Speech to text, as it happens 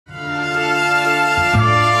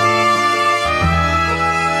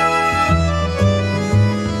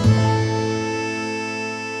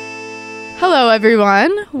Hello,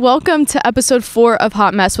 everyone. Welcome to episode 4 of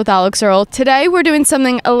Hot Mess with Alix Earle. Today, we're doing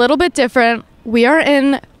something a little bit different. We are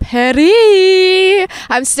in Paris.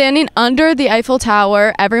 I'm standing under the Eiffel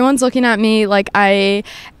Tower. Everyone's looking at me like I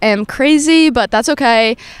am crazy, but that's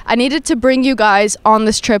okay. I needed to bring you guys on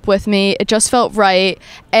this trip with me. It just felt right.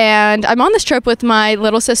 And I'm on this trip with my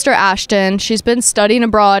little sister, Ashtin. She's been studying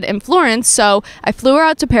abroad in Florence, so I flew her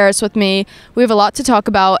out to Paris with me. We have a lot to talk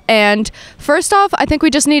about. And first off, I think we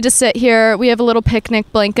just need to sit here. We have a little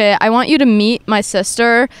picnic blanket. I want you to meet my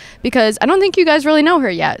sister because I don't think you guys really know her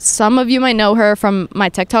yet. Some of you might know her from my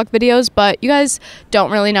TikTok videos, but you guys don't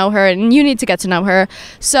really know her and you need to get to know her.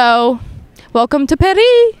 So, welcome to Paris.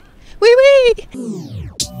 Wee wee.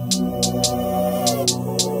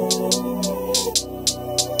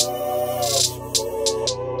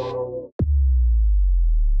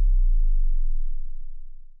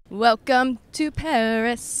 Welcome to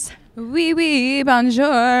Paris. Oui, oui,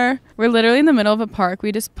 bonjour. We're literally in the middle of a park.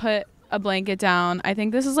 We just put a blanket down. I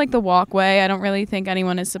think this is like the walkway. I don't really think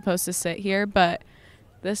anyone is supposed to sit here, but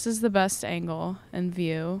this is the best angle and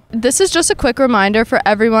view. This is just a quick reminder for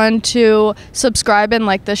everyone to subscribe and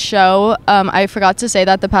like the show. I forgot to say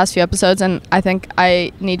that the past few episodes, and I think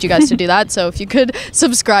I need you guys to do that. So if you could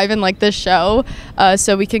subscribe and like this show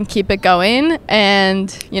so we can keep it going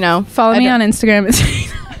and, you know. Follow me on Instagram.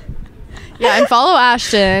 Yeah, and follow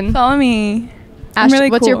Ashtin. Follow me. Ashtin, really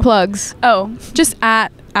what's cool. your plugs? Oh, just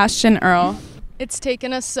at Ashtin Earle. It's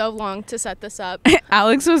taken us so long to set this up.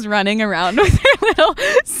 Alix was running around with her little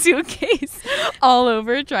suitcase all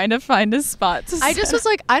over trying to find a spot to I just was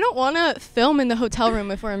like, I don't want to film in the hotel room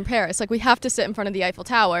if we're in Paris. Like, we have to sit in front of the Eiffel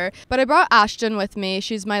Tower. But I brought Ashtin with me.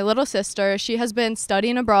 She's my little sister. She has been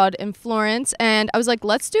studying abroad in Florence. And I was like,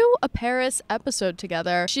 let's do a Paris episode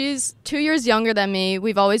together. She's 2 years younger than me.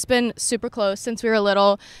 We've always been super close since we were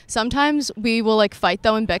little. Sometimes we will, like, fight,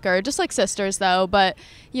 though, and bicker. Just like sisters, though. But,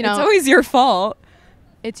 you know. It's always your fault.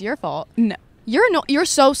 It's your fault. No. You're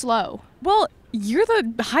so slow. Well, you're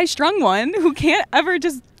the high-strung one who can't ever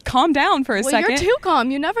just calm down for a second. Well, you're too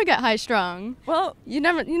calm. You never get high-strung. Well, you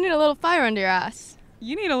need a little fire under your ass.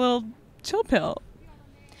 You need a little chill pill.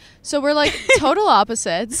 So we're like total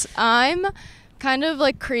opposites. I'm kind of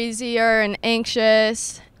like crazier and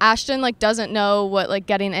anxious. Ashtin like doesn't know what like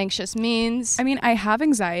getting anxious means. I mean, I have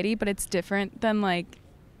anxiety, but it's different than like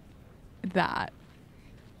that.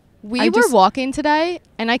 We were walking today,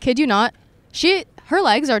 and I kid you not, her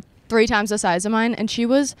legs are 3 times the size of mine, and she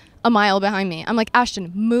was a mile behind me. I'm like,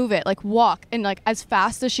 Ashtin, move it, like walk. And like as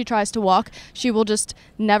fast as she tries to walk, she will just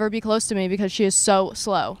never be close to me because she is so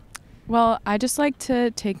slow. Well, I just like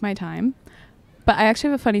to take my time, but I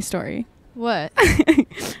actually have a funny story. What?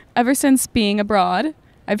 Ever since being abroad,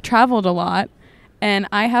 I've traveled a lot, and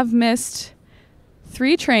I have missed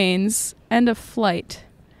 3 trains and a flight.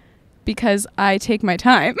 Because I take my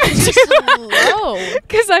time. Slow.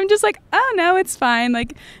 Because I'm just like, oh, no, it's fine.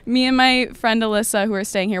 Like, me and my friend Alyssa, who are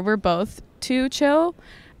staying here, we're both too chill.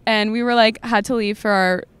 And we were like, had to leave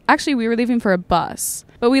for we were leaving for a bus.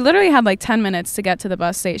 But we literally had like 10 minutes to get to the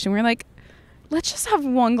bus station. We were like, let's just have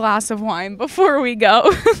 1 glass of wine before we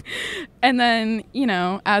go. And then, you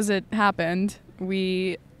know, as it happened,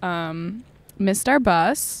 we missed our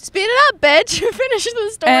bus. Speed it up, bitch. Finish the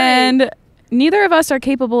story. And neither of us are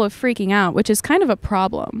capable of freaking out, which is kind of a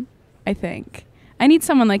problem, I think. I need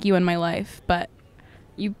someone like you in my life, but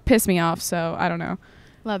you piss me off, so I don't know.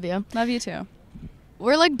 Love you. Love you too.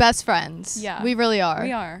 We're like best friends. Yeah. We really are.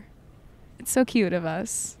 We are. It's so cute of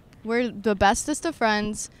us. We're the bestest of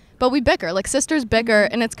friends, but we bicker. Like sisters bicker,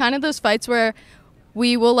 and it's kind of those fights where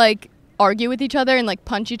we will like argue with each other and like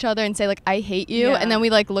punch each other and say like, I hate you. Yeah. And then we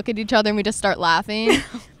like look at each other and we just start laughing.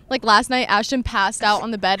 Like last night, Ashtin passed out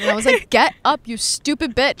on the bed, and I was like, get up, you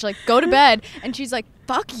stupid bitch. Like, go to bed. And she's like,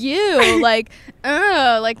 fuck you. Like,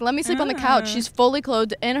 let me sleep on the couch. She's fully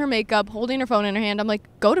clothed in her makeup, holding her phone in her hand. I'm like,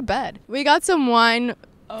 go to bed. We got some wine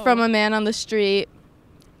from a man on the street.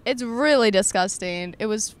 It's really disgusting. It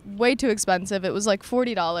was way too expensive. It was like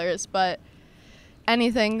 $40, but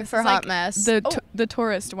anything for hot mess. The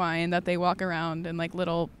tourist wine that they walk around in like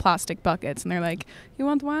little plastic buckets, and they're like, you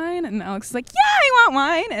want wine? And Alix is like, yeah, I want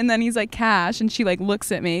wine. And then he's like, cash. And she like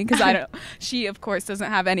looks at me because she of course doesn't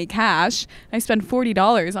have any cash. I spend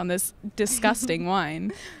 $40 on this disgusting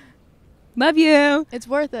wine. Love you. It's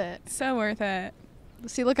worth it. So worth it.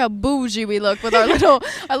 See, look how bougie we look with our little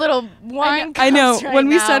wine cups. I know. Right when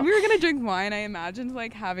we now. said we were gonna drink wine, I imagined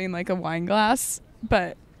like having like a wine glass,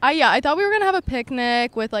 but I thought we were gonna have a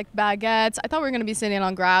picnic with like baguettes. I thought we were gonna be sitting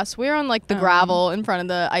on grass. We were on like the gravel in front of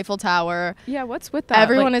the Eiffel Tower. Yeah, what's with that?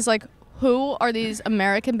 Everyone is like, who are these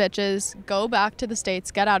American bitches? Go back to the States.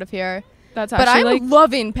 Get out of here. That's But actually I'm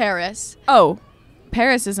loving Paris. Oh,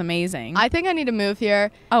 Paris is amazing. I think I need to move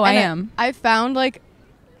here. Oh, And I am. I found like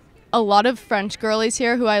a lot of French girlies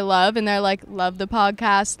here who I love, and they're like, love the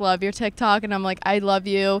podcast, love your TikTok, and I'm like, I love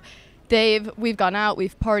you. We've gone out,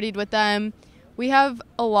 we've partied with them. We have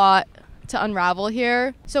a lot to unravel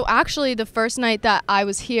here. So actually, the first night that I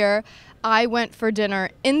was here, I went for dinner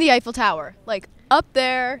in the Eiffel Tower, like up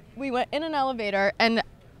there. We went in an elevator, and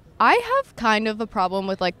I have kind of a problem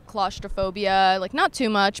with like claustrophobia, like not too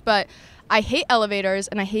much, but I hate elevators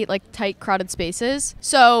and I hate like tight crowded spaces.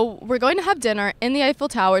 So we're going to have dinner in the Eiffel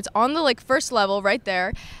Tower. It's on the like first level right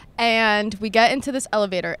there. And we get into this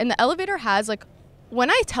elevator, and the elevator has like, when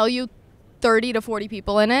I tell you 30 to 40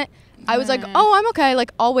 people in it, I was like, oh, I'm okay.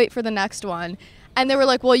 Like, I'll wait for the next one. And they were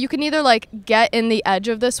like, well, you can either like get in the edge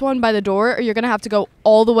of this one by the door, or you're going to have to go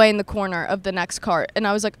all the way in the corner of the next cart. And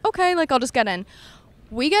I was like, okay, like I'll just get in.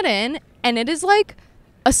 We get in, and it is like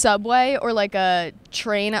a subway or like a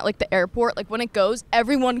train at like the airport. Like when it goes,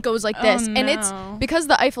 everyone goes like this. Oh, and it's no. because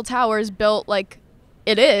the Eiffel Tower is built like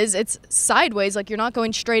it's sideways. Like you're not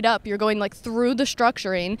going straight up. You're going like through the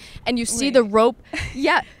structuring, and you see the rope.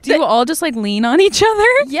 Yeah. Do you all just like lean on each other?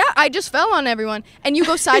 Yeah, I just fell on everyone. And you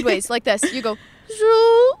go sideways like this. You go,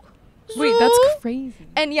 zoo, Wait, zoo. that's crazy.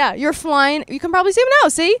 And yeah, you're flying. You can probably see them now.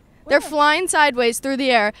 See? They're flying sideways through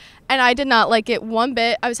the air. And I did not like it one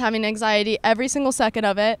bit. I was having anxiety every single second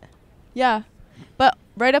of it. Yeah. But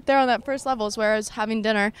right up there on that first level is where I was having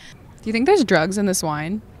dinner. Do you think there's drugs in this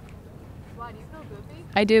wine? Why, do you feel goofy?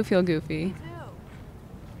 I do feel goofy.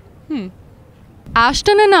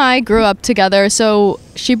 Ashtin and I grew up together, so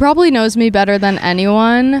she probably knows me better than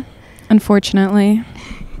anyone. Unfortunately.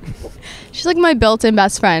 She's like my built-in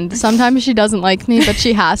best friend. Sometimes she doesn't like me, but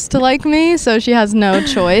she has to like me, so she has no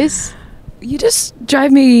choice. You just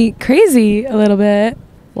drive me crazy a little bit.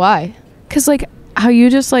 Why? Because, like, how you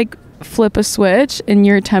just, like, flip a switch in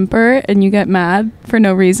your temper and you get mad for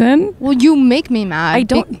no reason. Well, you make me mad. I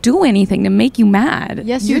don't do anything to make you mad.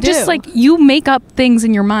 Yes, You're you just, do. like, you make up things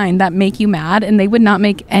in your mind that make you mad, and they would not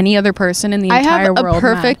make any other person in the entire world I have a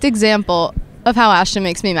perfect mad. example of how Ashtin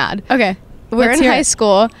makes me mad. Okay. We're Let's in hear high it.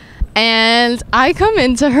 school, and I come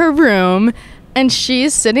into her room, and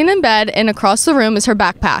she's sitting in bed, and across the room is her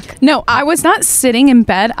backpack. No, I was not sitting in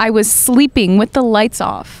bed. I was sleeping with the lights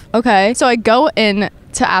off. Okay. So I go in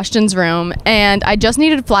to Ashton's room, and I just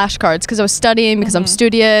needed flashcards because I was studying, because I'm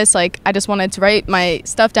studious. Like, I just wanted to write my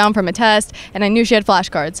stuff down from a test, and I knew she had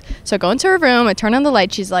flashcards. So I go into her room, I turn on the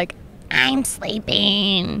light. She's like, I'm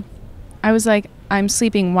sleeping. I was like, I'm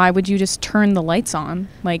sleeping. Why would you just turn the lights on?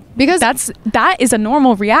 Like, Because that is a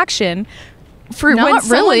normal reaction for Not when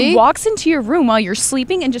someone really. walks into your room while you're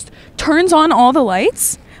sleeping and just turns on all the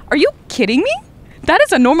lights. Are you kidding me? That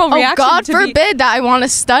is a normal oh, reaction. God to forbid that I want to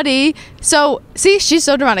study. So, see, she's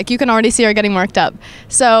so dramatic. You can already see her getting worked up.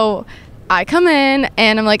 So I come in,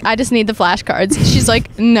 and I'm like, I just need the flashcards. She's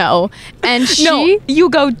like, no. And No, you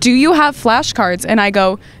go, do you have flashcards? And I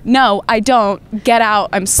go, no, I don't. Get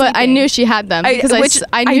out. I'm sleeping. But I knew she had them. Because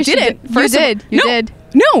I knew she didn't. did. You did. You did.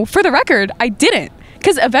 No, for the record, I didn't.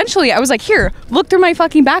 Because eventually I was like, here, look through my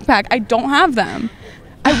fucking backpack. I don't have them.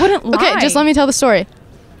 I wouldn't lie. Okay, just let me tell the story.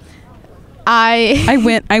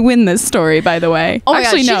 I win this story, by the way. Oh my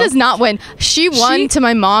Actually, God, no. she does not win. She won to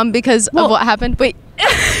my mom because of what happened. Wait.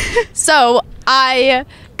 So I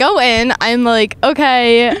go in. I'm like,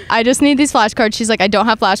 okay, I just need these flashcards. She's like, I don't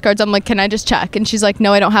have flashcards. I'm like, can I just check? And she's like,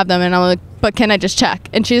 no, I don't have them. And I'm like, but can I just check?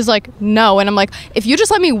 And she's like, no. And I'm like, if you just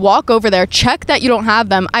let me walk over there, check that you don't have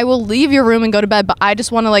them, I will leave your room and go to bed. But I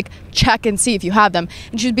just want to like check and see if you have them.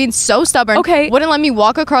 And she was being so stubborn. Okay. Wouldn't let me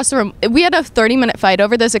walk across the room. We had a 30-minute fight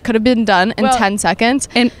over this. It could have been done in 10 seconds.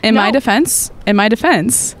 In my defense,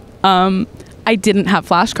 I didn't have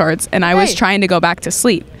flashcards, and I was Right. trying to go back to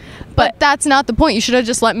sleep. But that's not the point. You should have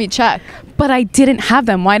just let me check. But I didn't have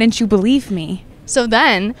them. Why didn't you believe me? So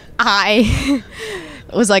then I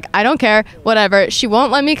was like, I don't care, whatever. She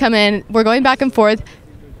won't let me come in. We're going back and forth.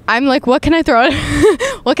 I'm like, what can I throw at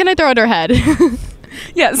what can I throw at her head?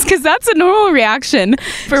 Yes, because that's a normal reaction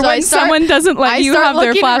for So when someone doesn't let you have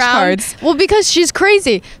their flashcards. Well, because she's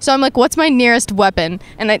crazy. So I'm like, what's my nearest weapon?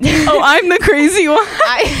 And I Oh, I'm the crazy one.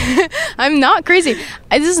 I'm not crazy.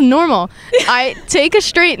 This is normal. I take a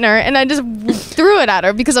straightener and I just threw it at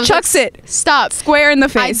her because I was Chucks like, it. Stop. Square in the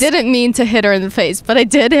I face. didn't mean to hit her in the face, but I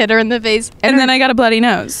did hit her in the face. And then I got a bloody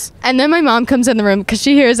nose. And then my mom comes in the room because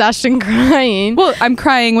she hears Ashton crying. Well, I'm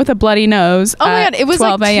crying with a bloody nose. Oh my God, it was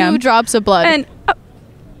like 12 a.m. 2 drops of blood. And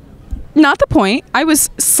not the point. I was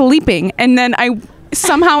sleeping, and then I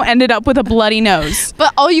somehow ended up with a bloody nose.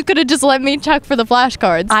 But you could have just let me check for the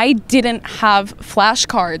flashcards. I didn't have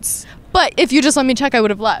flashcards. But if you just let me check, I would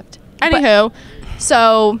have left. Anywho,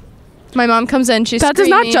 so my mom comes in. She's that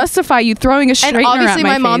screaming. does not justify you throwing a straightener And obviously, at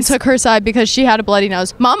my mom face. took her side because she had a bloody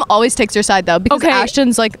nose. Mom always takes her side though, because Okay.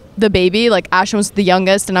 Ashton's like the baby. Like Ashton was the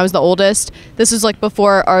youngest, and I was the oldest. This was like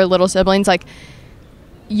before our little siblings. Like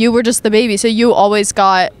you were just the baby, so you always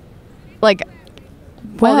got like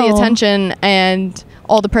all the Well, attention and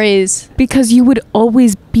all the praise. because you would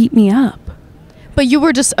always beat me up. But you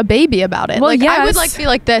were just a baby about it. Well, like I would yes. like be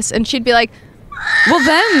like this, and she'd be like, Well,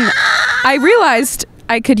 then I realized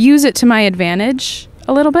I could use it to my advantage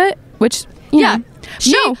a little bit, which yeah.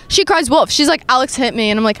 No. She cries wolf. She's like, Alex hit me,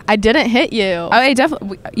 and I'm like, I didn't hit you. I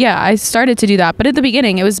definitely, yeah, I started to do that. But at the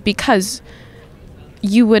beginning, it was because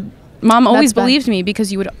Mom always bad. believed me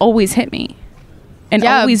because you would always hit me and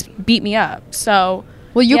Yeah. always beat me up. So,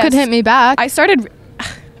 Well, you could yes, hit me back. I started,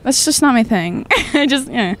 that's just not my thing.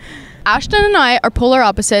 Ashton and I are polar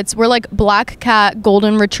opposites. We're like black cat,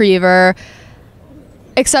 golden retriever.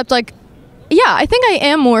 Except like, yeah, I think I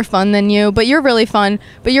am more fun than you, but you're really fun.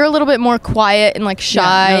 But you're a little bit more quiet and like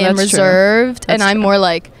shy and that's true. reserved. And That's I'm true. more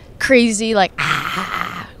like crazy, like,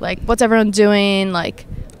 like what's everyone doing? Like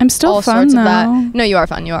I'm still all fun sorts though. of that. No, you are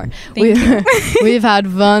fun. You are. Thank you. We've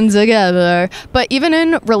had fun together. But even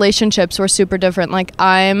in relationships, we're super different. Like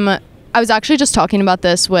I was actually just talking about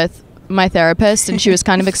this with my therapist, and she was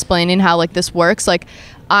kind of explaining how like this works. Like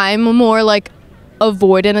I'm more like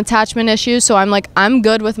avoidant attachment issues, so I'm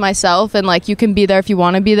good with myself, and like you can be there if you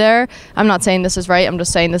want to be there. I'm not saying this is right, I'm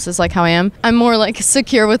just saying this is like how I am. I'm more like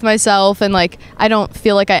secure with myself, and like I don't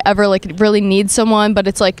feel like I ever like really need someone, but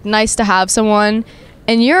it's like nice to have someone.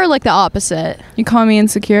 And you're like the opposite. You call me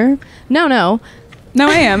insecure? No, No,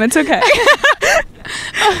 I am. It's okay.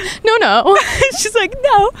 no. She's like,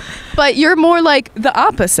 no. But you're more like The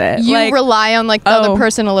opposite. you like, rely on like the Oh. other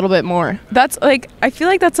person a little bit more. that's like, I feel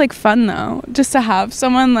like that's like fun though, just to have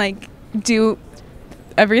someone like do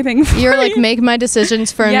everything for You're like me. make my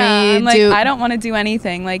decisions for yeah, me. I'm like, I don't want to do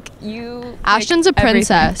anything. Like you. Ashton's like, a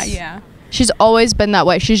princess. everything. Yeah. She's always been that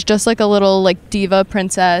way. She's just like a little like diva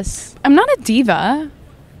princess. I'm not a diva.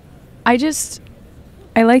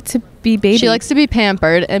 I like to be babied. She likes to be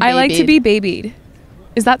pampered and I like to babied. be babied.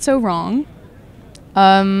 Is that so wrong?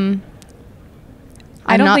 I'm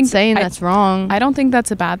don't not think- saying that's wrong. I don't think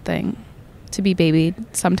that's a bad thing to be babied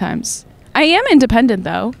sometimes. I am independent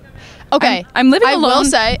though. Okay, I'm living I alone.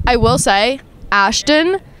 I will say,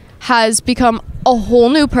 Ashton has become a whole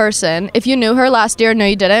new person. If you knew her last year, no,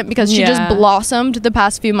 you didn't, because she just Yeah. blossomed the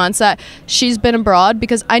past few months that she's been abroad.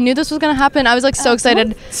 Because I knew this was gonna happen. I was like so excited.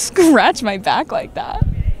 Don't scratch my back like that.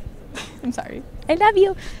 I'm sorry. I love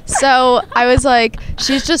you. So I was like,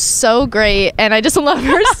 she's just so great, and I just love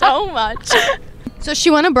her so much. So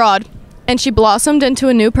she went abroad, and she blossomed into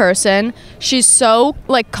a new person. She's so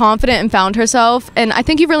like confident and found herself, and I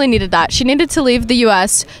think you really needed that. She needed to leave the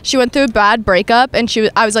U.S. She went through a bad breakup, and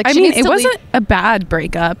I was like, I she mean, needs it to wasn't leave. a bad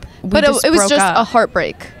breakup. But it was broke just up. a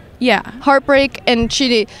heartbreak. Yeah. Heartbreak, and she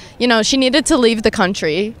needed to leave the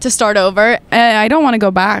country to start over. I don't want to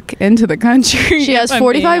go back into the country. She has if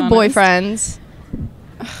I'm being 45 honest. boyfriends.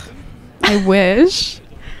 I wish.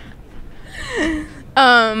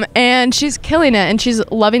 And she's killing it, and she's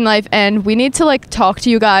loving life, and we need to like talk to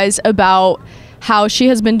you guys about how she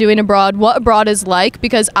has been doing abroad, what abroad is like,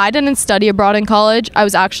 because I didn't study abroad in college. I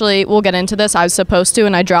was actually, we'll get into this, I was supposed to,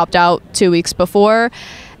 and I dropped out 2 weeks before.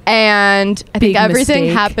 And I think Big everything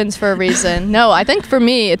mistake. happens for a reason. No, I think for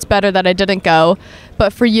me it's better that I didn't go,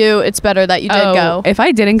 but for you it's better that you did go. If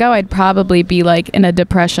I didn't go, I'd probably be like in a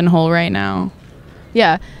depression hole right now.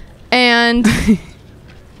 Yeah. And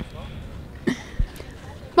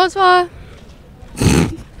bonsoir.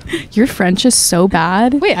 Your French is so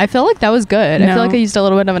bad. Wait, I feel like that was good. I No. feel like I used a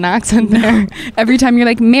little bit of an accent there. Every time you're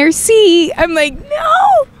like, merci, I'm like,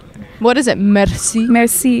 no. What is it? Merci.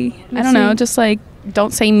 Merci. I don't know. Just like,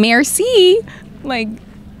 don't say merci. Like,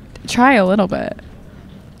 try a little bit.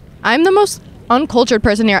 I'm the most uncultured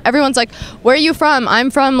person here. Everyone's like, where are you from? I'm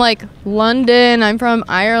from like London. I'm from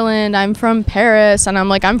Ireland. I'm from Paris. And I'm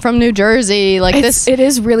like, I'm from New Jersey. Like It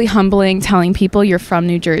is really humbling telling people you're from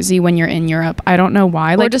New Jersey when you're in Europe. I don't know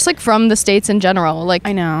why. or Like, just like from the States in general. Like,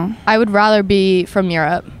 I know. I would rather be from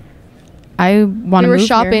Europe. I want We to were move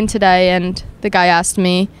shopping here. today, and the guy asked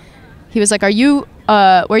me, he was like, where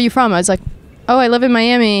are you from? I was like, oh, I live in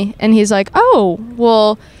Miami. And he's like, oh,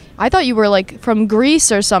 well, I thought you were like from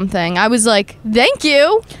Greece or something. I was like, thank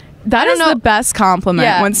you. That I is don't know. the best compliment.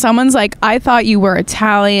 Yeah. When someone's like, I thought you were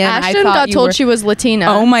Italian. Ashton I thought got you told were- she was Latina.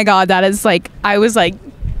 Oh my God, that is like, I was like,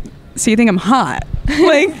 so you think I'm hot?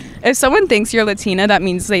 Like, if someone thinks you're Latina, that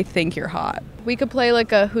means they think you're hot. We could play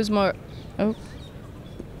like a who's more. Oh,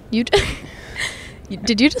 you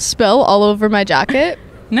did you just spill all over my jacket?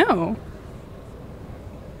 No.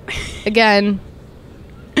 Again,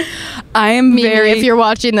 I am Mimi, very... if you're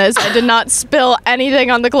watching this, I did not spill anything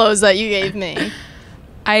on the clothes that you gave me.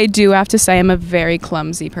 I do have to say I'm a very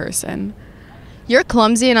clumsy person. You're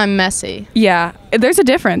clumsy and I'm messy. Yeah. There's a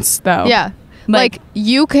difference, though. Yeah. Like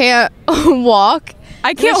you can't walk.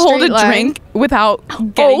 I can't hold a drink without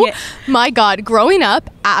getting it. My God. Growing up,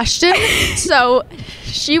 Ashtin, so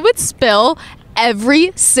she would spill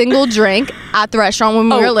every single drink at the restaurant when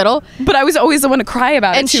we were little. But I was always the one to cry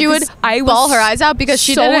about it, and too, she would bawl her eyes out because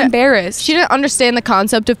she didn't embarrassed. She didn't understand the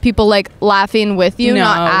concept of people like laughing with you,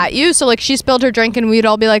 not at you. So like she spilled her drink and we'd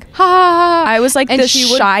all be like, ha ha ha. I was like the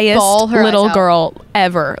shyest little girl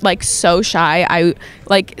ever. Like so shy. I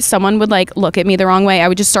like someone would like look at me the wrong way. I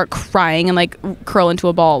would just start crying and like curl into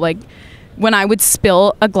a ball. Like when I would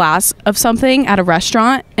spill a glass of something at a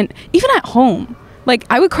restaurant and even at home. Like,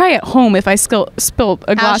 I would cry at home if I spilled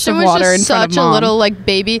a glass of water in front of Mom. Such a little, like,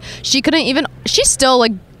 baby. She couldn't even... She still,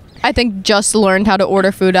 like, I think just learned how to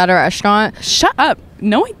order food at a restaurant. Shut up.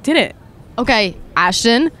 No, I didn't. Okay,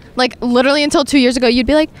 Ashtin. Like, literally until 2 years ago, you'd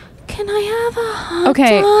be like, can I have a hot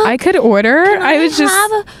dog? I could order. I was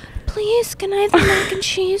just... Please, can I have the mac and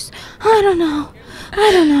cheese? I don't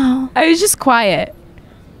know. I was just quiet.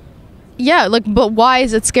 Yeah, like, but why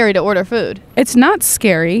is it scary to order food? It's not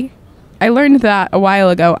scary. I learned that a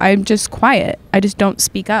while ago. I'm just quiet. I just don't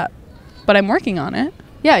speak up. But I'm working on it.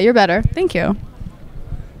 Yeah, you're better. Thank you.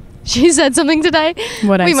 She said something today.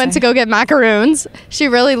 We went to go get macaroons. She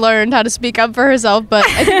really learned how to speak up for herself, but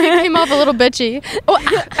I think it came off a little bitchy. Well,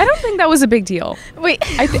 I don't think that was a big deal. We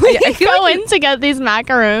go in to get these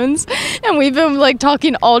macaroons, and we've been like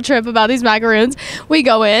talking all trip about these macaroons. We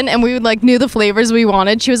go in, and we like knew the flavors we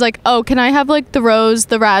wanted. She was like, "Oh, can I have like the rose,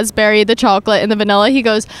 the raspberry, the chocolate, and the vanilla?" He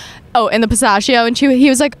goes, "Oh, and the pistachio." And he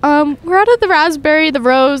was like, we're out of the raspberry, the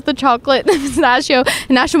rose, the chocolate, the pistachio.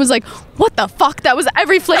 And Ashton was like, what the fuck? That was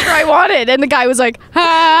every flavor I wanted. And the guy was like, Well,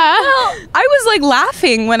 I was like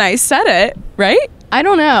laughing when I said it, right? I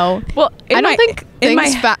don't know. Well, I don't think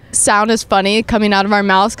things sound as funny coming out of our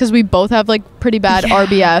mouths because we both have like pretty bad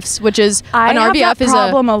RBFs, which is an RBF is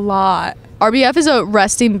problem a lot. RBF is a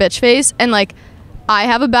resting bitch face, and like I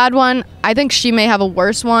have a bad one. I think she may have a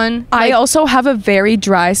worse one. I also have a very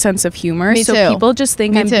dry sense of humor, so people just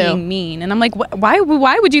think I'm being mean, and I'm like, why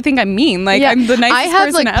would you think I'm mean? Like, I'm the nicest person ever. I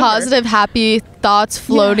have like positive, happy thoughts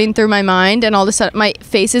floating through my mind, and all of a sudden my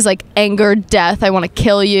face is like anger, death. I want to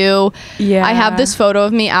kill you. Yeah. I have this photo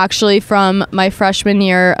of me actually from my freshman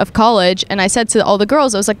year of college, and I said to all the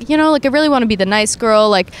girls, I was like, like I really want to be the nice girl.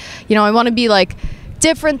 Like, I want to be like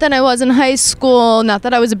different than I was in high school. Not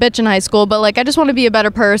that I was a bitch in high school, but like I just want to be a better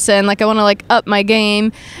person. Like I want to like up my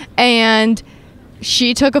game. And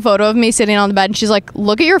she took a photo of me sitting on the bed, and she's like,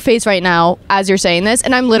 look at your face right now as you're saying this.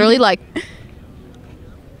 And I'm literally like,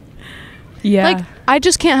 yeah, like I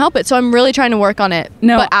just can't help it. So I'm really trying to work on it.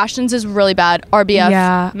 No, but Ashton's is really bad. RBF.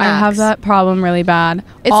 Yeah, max. I have that problem really bad.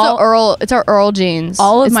 It's It's our Earle genes.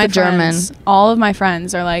 All of my friends, all of my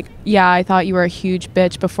friends are like, yeah, I thought you were a huge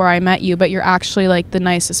bitch before I met you, but you're actually like the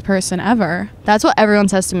nicest person ever. That's what everyone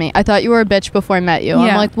says to me. I thought you were a bitch before I met you. Yeah.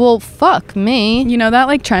 I'm like, well, fuck me. You know that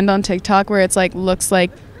like trend on TikTok where it's like looks like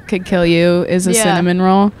could kill you is a cinnamon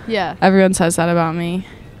roll? Yeah. Everyone says that about me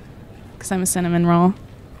because I'm a cinnamon roll.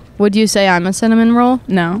 Would you say I'm a cinnamon roll?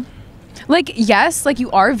 No. Like, yes, like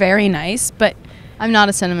you are very nice, but I'm not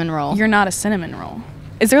a cinnamon roll. You're not a cinnamon roll.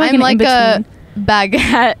 Is there like I'm like a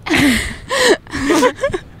baguette.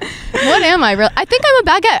 What am I? I think I'm a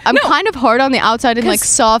baguette. I'm kind of hard on the outside and like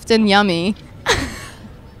soft and yummy.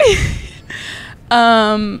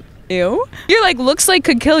 Ew. You're like looks like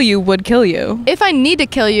could kill you, would kill you. If I need to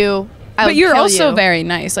kill you, but you're also very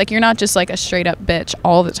nice. Like you're not just like a straight up bitch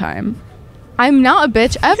all the time. I'm not a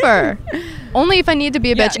bitch ever. Only if I need to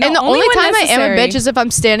be a bitch. No, and the only time I am a bitch is if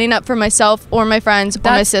I'm standing up for myself or my friends or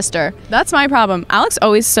my sister. That's my problem. Alex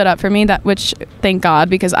always stood up for me, which thank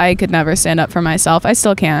God, because I could never stand up for myself. I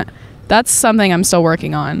still can't. That's something I'm still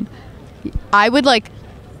working on. I would like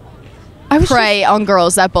prey on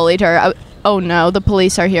girls that bullied her. Oh no, the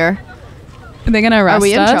police are here. Are they gonna arrest us? Are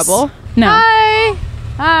we in trouble? No.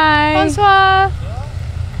 Hi. Bonsoir.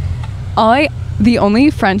 The only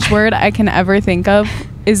French word I can ever think of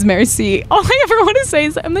is merci. All I ever want to say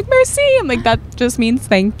is I'm like merci. I'm like that just means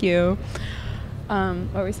thank you.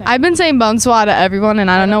 What were we saying? I've been saying bonsoir to everyone, and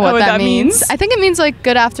I don't know what that means. I think it means like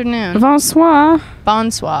good afternoon. Bonsoir.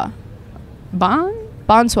 Bonsoir.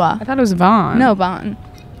 Bonsoir. I thought it was bon. No, bon.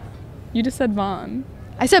 You just said bon.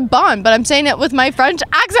 I said bon, but I'm saying it with my French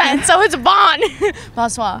accent, so it's bon.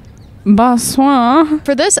 Bonsoir. Bonsoir.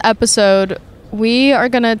 For this episode, we are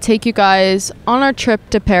gonna take you guys on our trip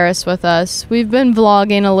to Paris with us. We've been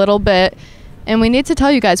vlogging a little bit, and we need to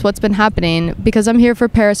tell you guys what's been happening because I'm here for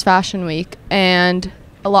Paris Fashion Week, and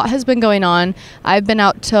a lot has been going on. I've been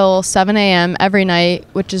out till 7 a.m. every night,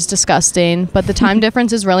 which is disgusting, but the time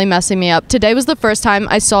difference is really messing me up. Today was the first time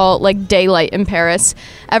I saw like daylight in Paris.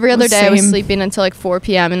 Every other day I was sleeping until like 4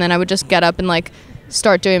 p.m. and then I would just get up and like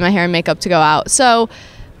start doing my hair and makeup to go out. So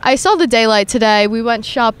I saw the daylight today. We went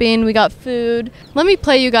shopping, we got food. Let me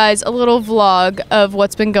play you guys a little vlog of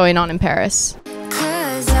what's been going on in Paris.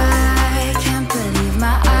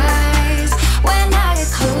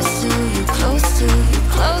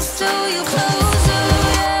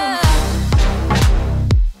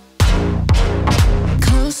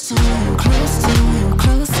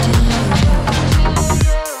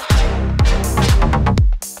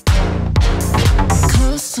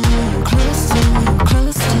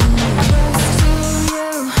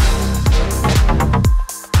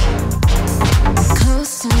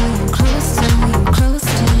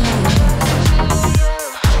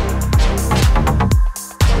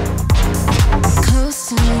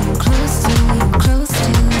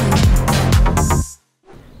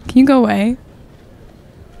 Can you go away?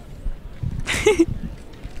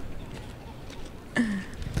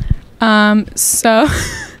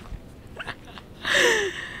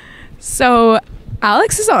 So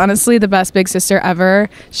Alix is honestly the best big sister ever.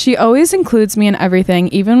 She always includes me in everything.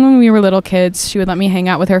 Even when we were little kids, she would let me hang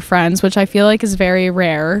out with her friends, which I feel like is very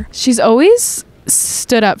rare. She's always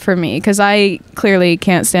stood up for me because I clearly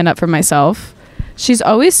can't stand up for myself. She's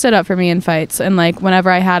always stood up for me in fights, and like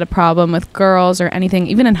whenever I had a problem with girls or anything,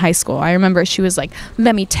 even in high school, I remember she was like,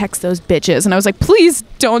 let me text those bitches, and I was like, please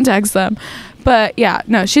don't text them. But yeah,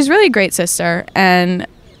 no, she's really a great sister, and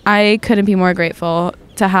I couldn't be more grateful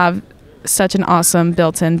to have such an awesome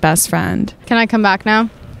built-in best friend. Can I come back now?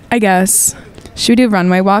 I guess. Should we do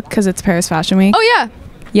runway walk because it's Paris Fashion Week? Oh yeah,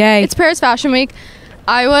 yay, it's Paris Fashion Week.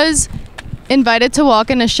 I was invited to walk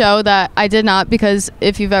in a show that I did not, because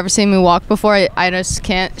if you've ever seen me walk before, I just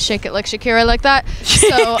can't shake it like Shakira like that. So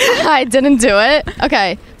I didn't do it.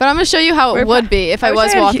 Okay, but I'm gonna show you how it would be if I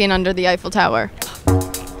was walking under the Eiffel Tower.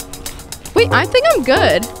 Wait, I think I'm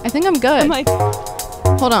good. I'm like,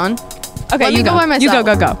 hold on. Okay, Let me go by myself.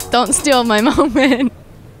 You go. Don't steal my moment.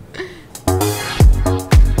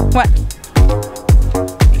 What?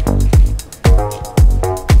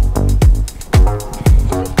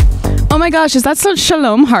 Oh my gosh, is that so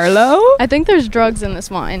Shalom Harlow? I think there's drugs in this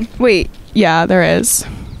wine. Wait, yeah, there is.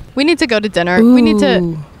 We need to go to dinner.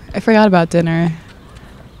 Ooh, I forgot about dinner.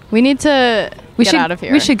 We need to get out of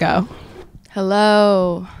here. We should go.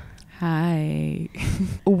 Hello. Hi.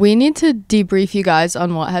 We need to debrief you guys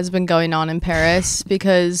on what has been going on in Paris,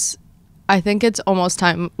 because I think it's almost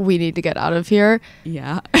time we need to get out of here.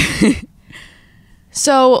 Yeah.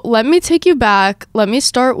 So let me take you back. Let me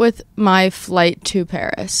start with my flight to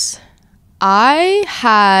Paris. I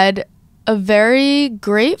had a very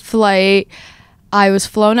great flight. I was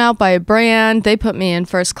flown out by a brand. They put me in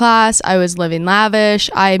first class. I was living lavish.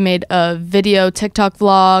 I made a video TikTok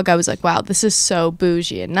vlog. I was like, wow, this is so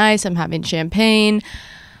bougie and nice. I'm having champagne.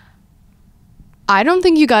 I don't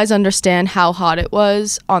think you guys understand how hot it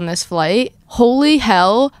was on this flight. Holy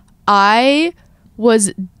hell. I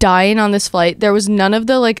was dying on this flight. There was none of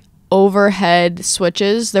the like overhead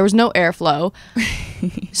switches. There was no airflow.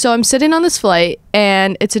 So I'm sitting on this flight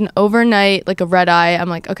and it's an overnight, like a red eye. I'm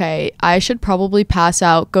like, okay, I should probably pass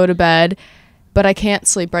out, go to bed, but I can't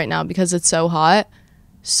sleep right now because it's so hot.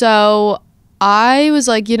 So I was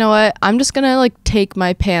like, you know what? I'm just gonna like take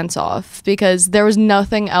my pants off because there was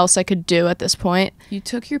nothing else I could do at this point. You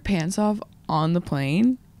took your pants off on the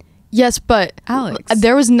plane? Yes, but Alix,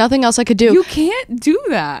 there was nothing else I could do. You can't do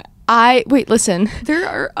that. Wait, listen. There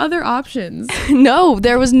are other options. No,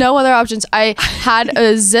 there was no other options. I had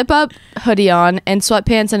a zip up hoodie on and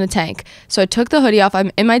sweatpants and a tank. So I took the hoodie off.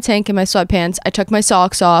 I'm in my tank and my sweatpants. I took my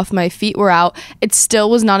socks off. My feet were out. It still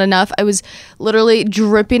was not enough. I was literally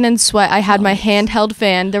dripping in sweat. I had my handheld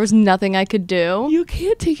fan. There was nothing I could do. You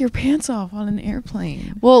can't take your pants off on an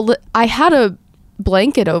airplane. Well, I had a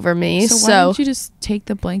blanket over me, so why don't you just take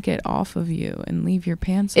the blanket off of you and leave your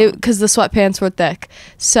pants on? Because the sweatpants were thick.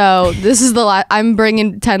 So this is the I'm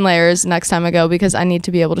bringing 10 layers next time I go because I need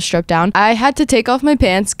to be able to strip down. I had to take off my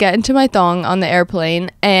pants, get into my thong on the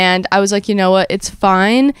airplane, and I was like, you know what, it's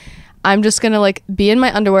fine. I'm just gonna like be in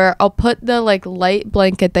my underwear. I'll put the like light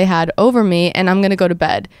blanket they had over me and I'm gonna go to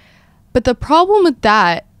bed. But the problem with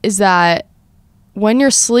that is that when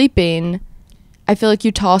you're sleeping, I feel like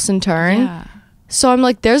you toss and turn. Yeah. So I'm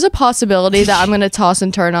like, there's a possibility that I'm going to toss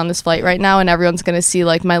and turn on this flight right now and everyone's going to see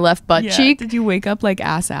like my left butt cheek. Did you wake up like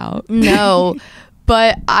ass out? No.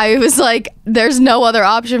 But I was like, there's no other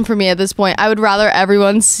option for me at this point. I would rather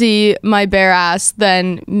everyone see my bare ass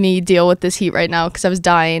than me deal with this heat right now because I was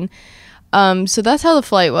dying. So that's how the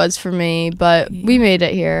flight was for me, but we made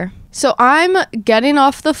it here. So I'm getting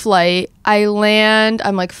off the flight. I land.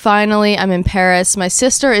 I'm like, finally, I'm in Paris. My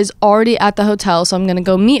sister is already at the hotel, so I'm going to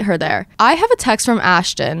go meet her there. I have a text from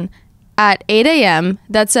Ashtin at 8 a.m.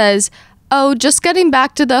 that says, oh, just getting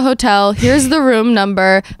back to the hotel. Here's the room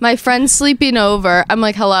number. My friend's sleeping over. I'm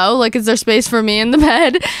like, hello? Like, is there space for me in the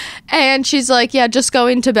bed? And she's like, yeah, just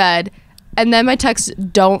going to bed. And then my texts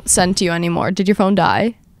don't send to you anymore. Did your phone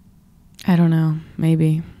die? I don't know.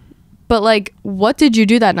 Maybe. But like, what did you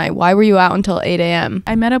do that night? Why were you out until 8 a.m.?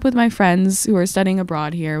 I met up with my friends who were studying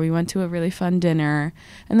abroad here. We went to a really fun dinner.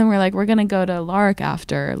 And then we're like, we're going to go to Lark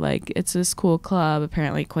after. Like, it's this cool club.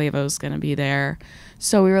 Apparently, Quavo's going to be there.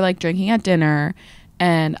 So we were like drinking at dinner.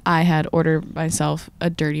 And I had ordered myself a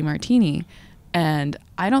dirty martini. And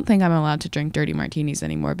I don't think I'm allowed to drink dirty martinis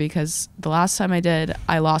anymore because the last time I did,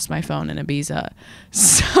 I lost my phone in Ibiza.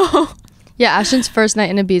 So... Yeah, Ashton's first night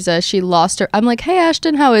in Ibiza, she lost her. I'm like, hey,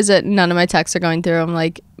 Ashton, how is it? None of my texts are going through. I'm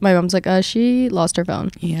like, my mom's like, she lost her phone.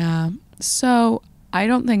 Yeah. So I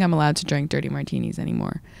don't think I'm allowed to drink dirty martinis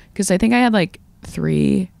anymore because I think I had like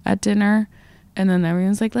 3 at dinner. And then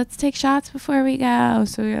everyone's like, let's take shots before we go.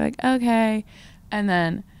 So we were like, okay. And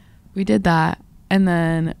then we did that. And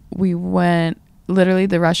then we went. Literally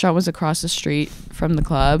the restaurant was across the street from the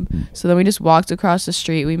club, so then we just walked across the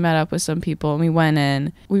street. We met up with some people and we went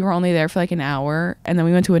in. We were only there for like an hour, and then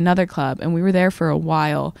we went to another club and we were there for a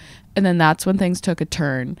while, and then that's when things took a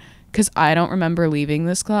turn because I don't remember leaving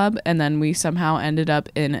this club, and then we somehow ended up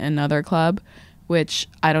in another club, which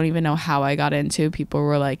I don't even know how I got into. People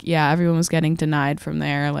were like, yeah, everyone was getting denied from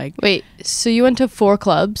there. Like, wait, so you went to 4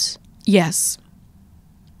 clubs? Yes.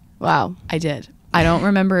 Wow. I did. I don't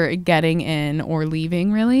remember getting in or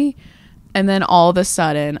leaving really. And then all of a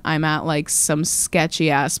sudden I'm at like some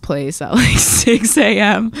sketchy ass place at like 6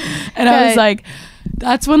 a.m. And I was like,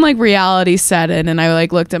 that's when like reality set in. And I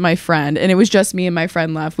like looked at my friend and it was just me and my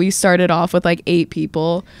friend left. We started off with like 8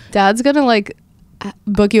 people. Dad's gonna like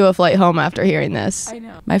book you a flight home after hearing this. I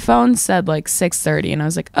know. My phone said like 6:30 and I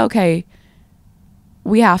was like, okay,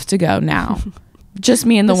 we have to go now. Just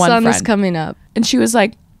me and the one friend. The sun is coming up. And she was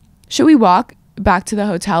like, should we walk back to the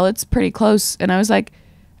hotel? It's pretty close. And I was like,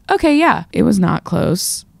 okay, yeah. It was not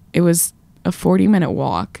close. It was a 40-minute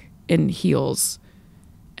walk in heels.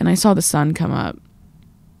 And I saw the sun come up.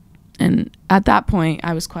 And at that point,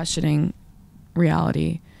 I was questioning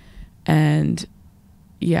reality. And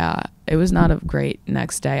yeah, it was not a great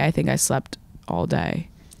next day. I think I slept all day.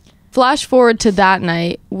 Flash forward to that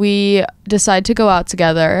night. We decide to go out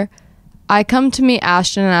together. I come to meet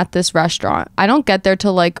Ashton at this restaurant. I don't get there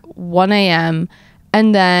till like 1 a.m.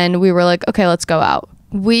 And then we were like, okay, let's go out.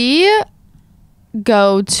 We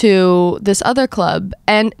go to this other club.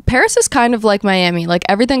 And Paris is kind of like Miami. Like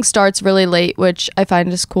everything starts really late, which I find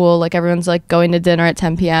is cool. Like everyone's like going to dinner at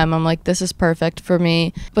 10 p.m. I'm like, this is perfect for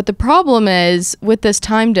me. But the problem is with this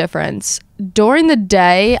time difference, during the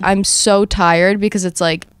day, I'm so tired because it's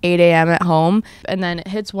like 8 a.m. at home. And then it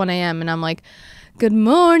hits 1 a.m. and I'm like, good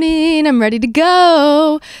morning, I'm ready to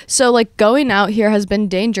go. So like going out here has been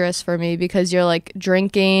dangerous for me because you're like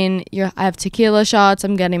drinking, I have tequila shots,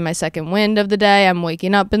 I'm getting my second wind of the day, I'm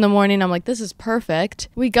waking up in the morning, I'm like, this is perfect.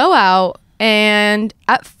 We go out and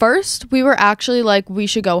at first we were actually like, we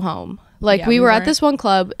should go home. Like we were at this one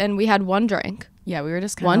club and we had one drink. Yeah, we were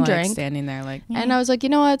just kind of like standing there like, and I was like, you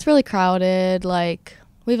know what, it's really crowded, like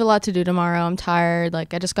we have a lot to do tomorrow, I'm tired,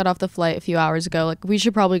 like I just got off the flight a few hours ago, like we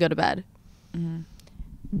should probably go to bed. Mm-hmm.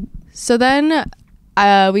 So then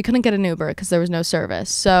we couldn't get an Uber because there was no service.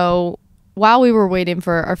 So while we were waiting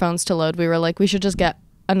for our phones to load, we were like, we should just get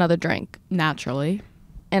another drink. Naturally.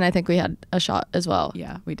 And I think we had a shot as well.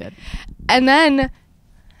 Yeah, we did. And then,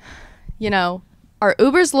 you know, our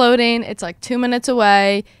Uber's loading. It's like 2 minutes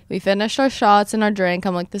away. We finished our shots and our drink.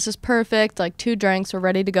 I'm like, this is perfect. Like 2 drinks. We're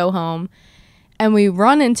ready to go home. And we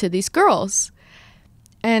run into these girls.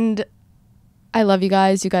 And I love you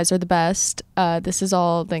guys. You guys are the best. This is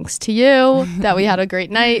all thanks to you that we had a great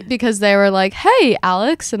night because they were like, hey,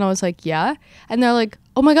 Alix. And I was like, yeah. And they're like,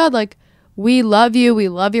 oh my God, like, we love you. We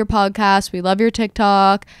love your podcast. We love your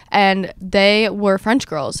TikTok. And they were French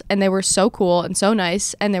girls and they were so cool and so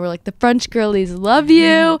nice. And they were like, the French girlies love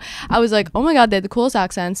you. I was like, oh my God, they had the coolest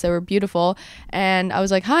accents. They were beautiful. And I was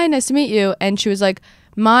like, hi, nice to meet you. And she was like,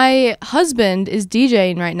 my husband is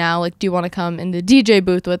DJing right now. Like, do you want to come in the DJ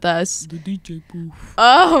booth with us? The DJ booth.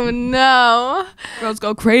 Oh no. Girls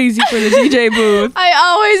go crazy for the DJ booth. I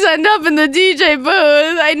always end up in the DJ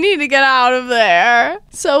booth. I need to get out of there.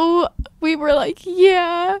 So we were like,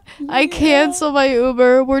 yeah. I cancel my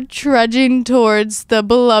Uber. We're trudging towards the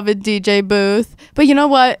beloved DJ booth. But you know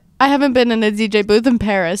what? I haven't been in a DJ booth in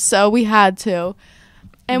Paris, so we had to.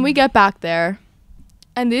 And we get back there.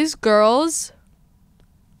 And these girls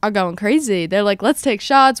are going crazy. They're like, let's take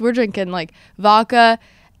shots. We're drinking like vodka.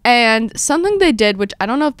 And something they did, which I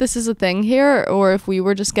don't know if this is a thing here or if we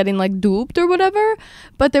were just getting like duped or whatever,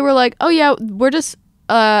 but they were like, oh yeah, we're just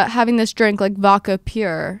having this drink like vodka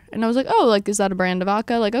pure. And I was like, oh, like, is that a brand of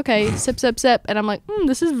vodka? Like, okay, sip, sip, sip. And I'm like,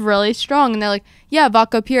 this is really strong. And they're like, yeah,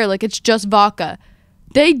 vodka pure. Like, it's just vodka.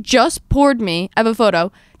 They just poured me, I have a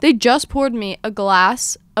photo. They just poured me a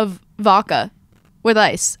glass of vodka with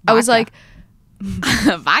ice. Vodka. I was like,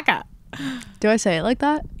 Vodka. do I say it like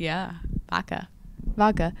that? Yeah. Vodka.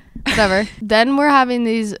 Vodka. Whatever. Then we're having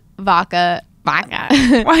these vodka.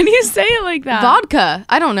 Why do you say it like that? Vodka.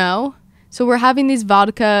 I don't know. So we're having these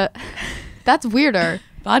vodka. That's weirder.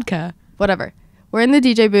 Vodka. Whatever. We're in the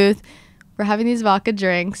DJ booth. We're having these vodka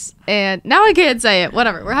drinks. And now I can't say it.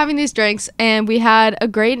 Whatever. We're having these drinks. And we had a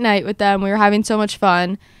great night with them. We were having so much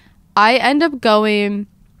fun. I end up going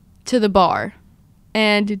to the bar.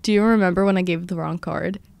 And do you remember when I gave the wrong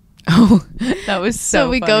card? Oh, that was so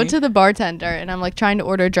we funny. go to the bartender and I'm like trying to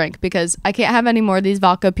order a drink because I can't have any more of these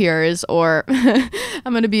vodka pures or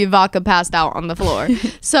I'm going to be vodka passed out on the floor.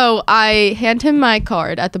 So I hand him my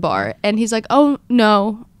card at the bar and he's like, oh,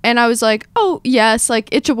 no. And I was like, oh, yes, like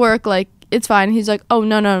it should work. Like it's fine. He's like, oh,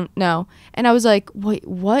 no. And I was like, wait,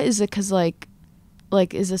 what is it? Because like,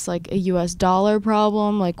 is this like a US dollar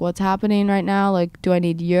problem? Like what's happening right now? Like, do I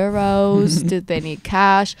need euros? Did they need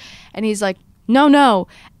cash? And he's like, no.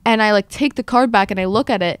 And I like take the card back and I look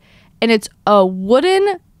at it and it's a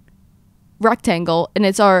wooden rectangle and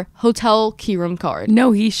it's our hotel key room card.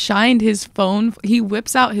 No, he shined his phone. He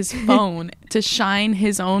whips out his phone to shine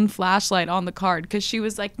his own flashlight on the card because she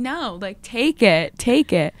was like, no, like take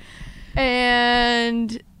it.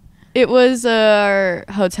 And it was our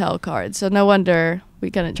hotel card. So no wonder we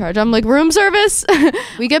couldn't charge. I'm like, room service?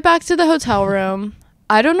 We get back to the hotel room.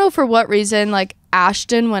 I don't know for what reason, like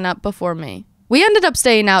Ashtin went up before me. We ended up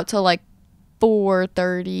staying out till like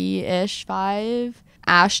 4:30-ish, 5.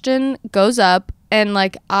 Ashtin goes up and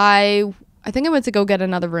like I think I went to go get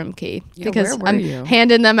another room key because I'm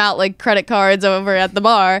handing them out like credit cards over at the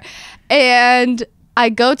bar. And I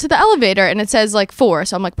go to the elevator and it says like 4.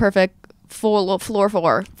 So I'm like, perfect. Floor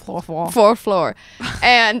 4.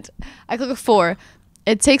 And I click 4.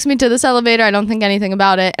 It takes me to this elevator. I don't think anything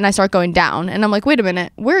about it. And I start going down. And I'm like, wait a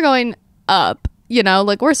minute. We're going up. You know,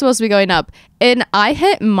 like we're supposed to be going up. And I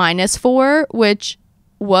hit -4, which,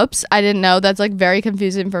 whoops, I didn't know. That's like very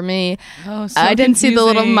confusing for me. Oh, so I didn't see the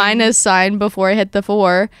little confusing. minus sign before I hit the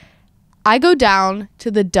 4. I go down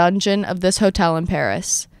to the dungeon of this hotel in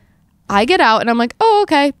Paris. I get out and I'm like, oh,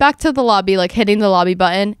 okay, back to the lobby, like hitting the lobby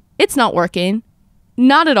button. It's not working.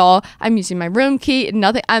 Not at all. I'm using my room key,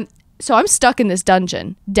 nothing. I'm stuck in this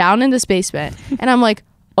dungeon, down in this basement. And I'm like,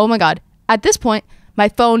 oh my God. At this point, my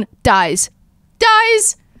phone dies.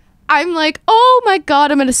 I'm like, oh my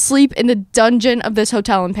God, I'm gonna sleep in the dungeon of this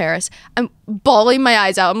hotel in Paris. I'm bawling my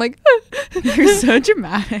eyes out. I'm like, You're so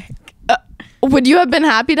dramatic. Would you have been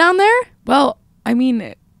happy down there? Well, I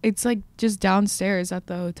mean, it's like just downstairs at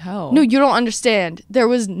the hotel. No, you don't understand. There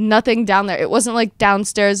was nothing down there. It wasn't like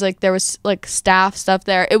downstairs, like there was like staff stuff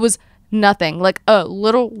there. It was nothing, like a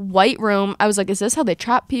little white room. I was like, is this how they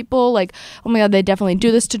trap people? Like, oh my God, they definitely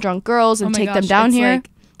do this to drunk girls and take them down it's here. Like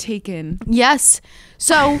taken. Yes.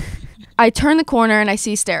 So I turn the corner and I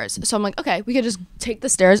see stairs. So I'm like, okay, we could just take the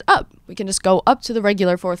stairs up. We can just go up to the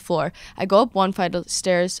regular 4th floor. I go up one flight of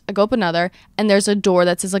stairs. I go up another. And there's a door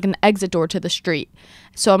that says like an exit door to the street.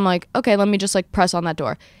 So I'm like, okay, let me just like press on that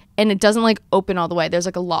door. And it doesn't like open all the way. There's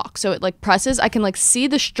like a lock. So it like presses. I can like see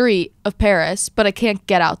the street of Paris, but I can't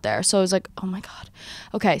get out there. So I was like, oh my God.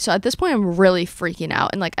 Okay. So at this point, I'm really freaking out.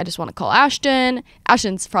 And like, I just want to call Ashtin.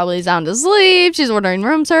 Ashtin's probably sound asleep. She's ordering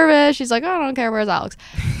room service. She's like, I don't care. Where's Alix?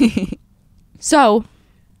 So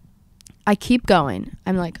I keep going.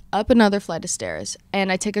 I'm like up another flight of stairs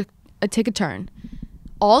and I take a turn.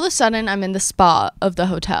 All of a sudden, I'm in the spa of the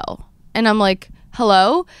hotel. And I'm like,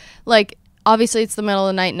 hello? Like, obviously it's the middle of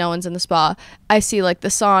the night, no one's in the spa. I see like the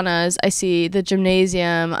saunas, I see the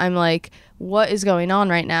gymnasium. I'm like, what is going on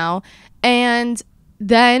right now? And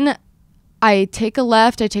then I take a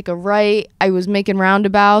left, I take a right. I was making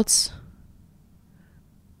roundabouts.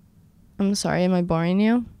 I'm sorry, am I boring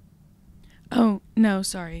you? Oh, No,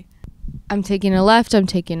 sorry. I'm taking a left, I'm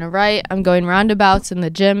taking a right, I'm going roundabouts in the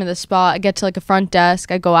gym, in the spa. I get to like a front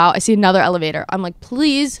desk, I go out, I see another elevator. I'm like,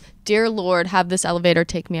 please, dear Lord, have this elevator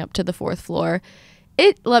take me up to the 4th floor.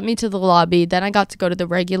 It led me to the lobby. Then I got to go to the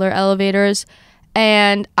regular elevators,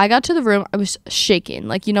 and I got to the room. I was shaking.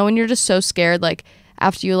 Like, you know, when you're just so scared, like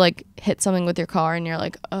after you like hit something with your car and you're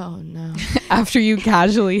like, oh no. After you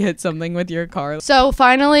casually hit something with your car. So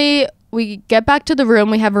finally, we get back to the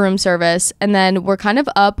room. We have a room service, and then we're kind of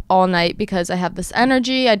up all night because I have this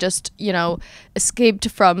energy. I just, you know, escaped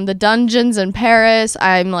from the dungeons in Paris.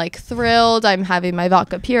 I'm like thrilled. I'm having my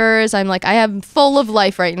vodka pures. I'm like, I am full of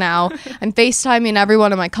life right now. I'm FaceTiming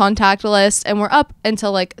everyone on my contact list, and we're up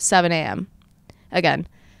until like 7 a.m. again.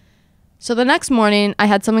 So the next morning, I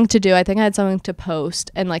had something to do. I think I had something to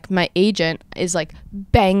post, and like my agent is like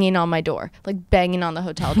banging on my door, like banging on the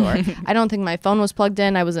hotel door. I don't think my phone was plugged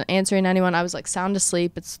in. I wasn't answering anyone. I was like sound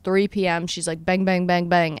asleep. It's 3 p.m. She's like bang, bang, bang,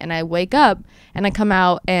 bang. And I wake up and I come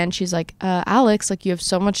out and she's like, Alix, like you have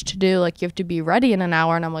so much to do. Like you have to be ready in an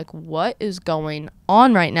hour. And I'm like, what is going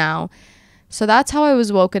on right now? So that's how I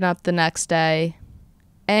was woken up the next day.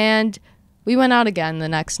 And we went out again the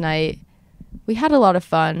next night. We had a lot of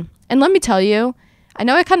fun. And let me tell you, I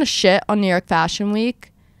know I kind of shit on New York Fashion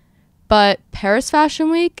Week, but Paris Fashion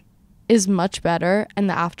Week is much better, and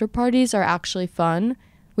the after parties are actually fun.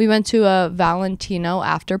 We went to a Valentino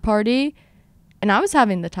after party, and I was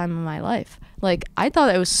having the time of my life. Like, I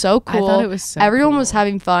thought it was so cool. I thought it was so Everyone cool. was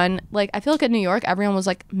having fun. Like, I feel like in New York, everyone was,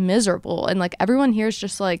 like, miserable. And, like, everyone here is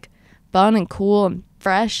just, like, fun and cool and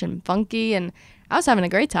fresh and funky, and I was having a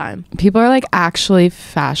great time. People are like actually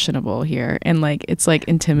fashionable here, and like it's like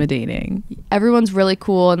intimidating. Everyone's really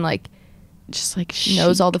cool and like Just like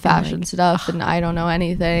knows all the chic and, fashion like, stuff, and I don't know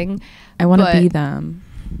anything. I want to But- be them.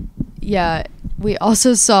 Yeah, we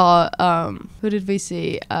also saw who did we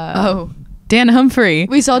see? Dan Humphrey.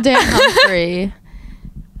 We saw Dan Humphrey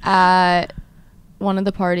at one of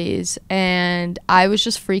the parties, and I was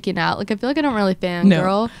just freaking out. Like, I feel like I don't really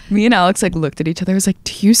fangirl. Me and Alex like looked at each other. I was like,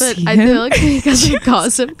 "Do you But see I him?" feel like because of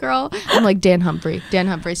Gossip Girl, I'm like Dan Humphrey.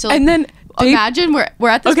 So like, and then imagine we're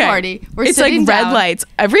at this party. We're it's like sitting red down. lights.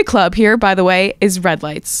 Every club here, by the way, is red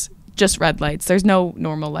lights. Just red lights. There's no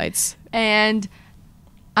normal lights. And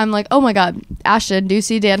I'm like, oh my God, Ashtin, do you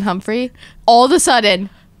see Dan Humphrey? All of a sudden,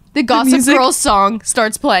 the Gossip music- Girl song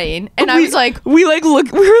starts playing. And I was like, we were like,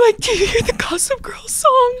 do you hear the Gossip Girl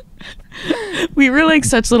song? We were like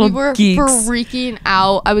such little we were geeks. freaking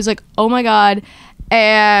out. I was like, oh my God.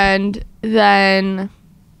 And then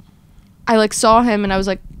I like saw him, and I was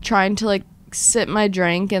like trying to like sip my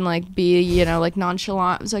drink and like be, you know, like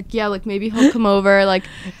nonchalant. I was like, yeah, like maybe he'll come over. Like,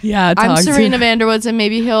 Yeah, I'm talk to- Serena Vanderwoods, and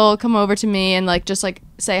maybe he'll come over to me and like just like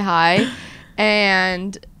say hi.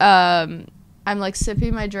 And I'm like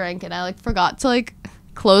sipping my drink, and I like forgot to like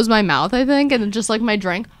close my mouth, I think, and then just like my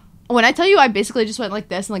drink. When I tell you, I basically just went like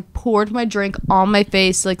this and like poured my drink on my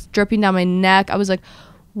face, like dripping down my neck. I was like,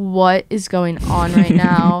 what is going on right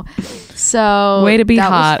now? So Way to be that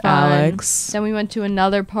was hot, fun. Alex. Then we went to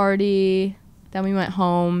another party. Then we went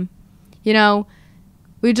home. You know,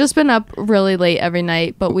 we've just been up really late every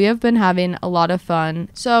night, but we have been having a lot of fun.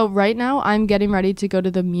 So right now I'm getting ready to go to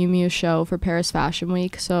the Miu Miu show for Paris Fashion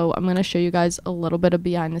Week. So I'm going to show you guys a little bit of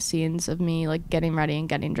behind the scenes of me like getting ready and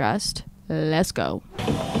getting dressed. Let's go.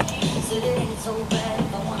 Can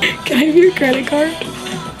I have your credit card?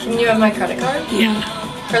 Can you have my credit card? Yeah.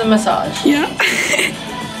 For the massage? Yeah.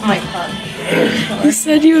 Oh my God. You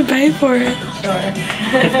said you would pay for it. Sure.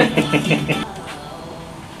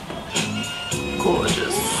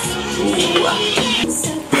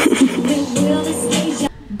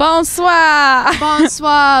 Bonsoir.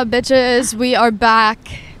 Bonsoir, bitches. We are back.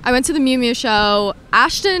 I went to the Miu Miu show.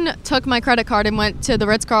 Ashtin took my credit card and went to the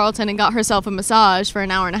Ritz-Carlton and got herself a massage for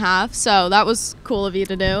an hour and a half. So that was cool of you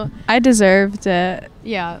to do. I deserved it.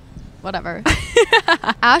 Yeah, whatever.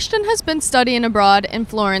 Ashtin has been studying abroad in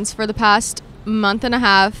Florence for the past month,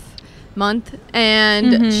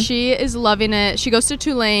 and she is loving it. She goes to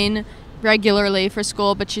Tulane regularly for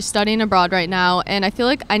school, but she's studying abroad right now, and I feel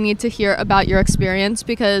like I need to hear about your experience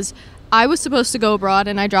because I was supposed to go abroad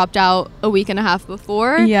and I dropped out a week and a half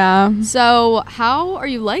before. Yeah. So how are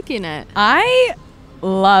you liking it? I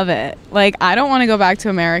love it. Like, I don't want to go back to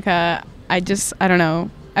America. I don't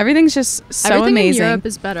know. Everything's just so Everything amazing. in Europe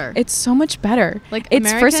is better. It's so much better. Like, it's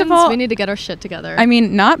Americans, first of all, we need to get our shit together. I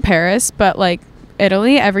mean, not Paris, but like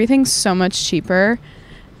Italy, everything's so much cheaper,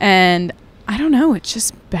 and I don't know, it's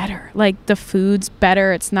just better. Like, the food's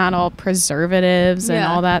better. It's not all preservatives and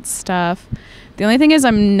Yeah. all that stuff. The only thing is I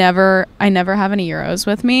never have any euros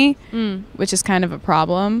with me, which is kind of a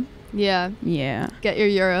problem Yeah. Yeah. Get your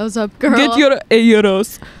euros up, girl. Get your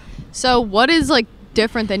euros. So what is like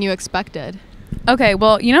different than you expected? Okay,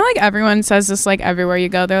 well, you know, like everyone says this, like everywhere you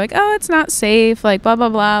go, they're like, oh, it's not safe, like blah blah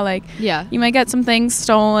blah, like Yeah. you might get some things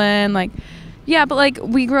stolen, like yeah, but like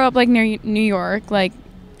we grew up like near New York, like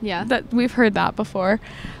Yeah. that we've heard that before.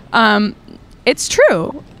 It's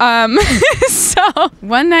true. So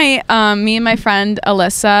one night, me and my friend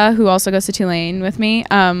Alyssa, who also goes to Tulane with me,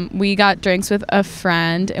 we got drinks with a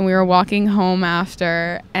friend, and we were walking home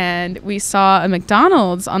after, and we saw a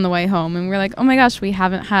McDonald's on the way home, and we were like, oh my gosh, we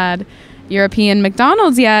haven't had European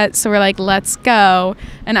McDonald's yet, so we're like, let's go.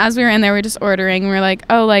 And as we were in there, we were just ordering, and we were like,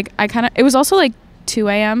 oh, like it was also like 2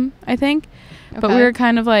 a.m. I think, but we Okay. were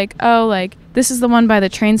kind of like, oh, like this is the one by the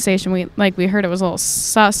train station. We heard it was a little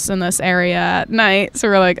sus in this area at night, so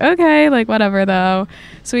we're like, okay, like whatever though.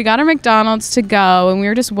 So we got our McDonald's to go, and we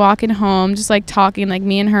were just walking home, just like talking, like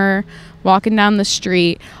me and her walking down the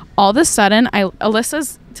street. All of a sudden,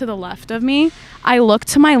 Alyssa's to the left of me. I look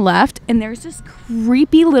to my left, and there's this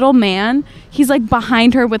creepy little man. He's like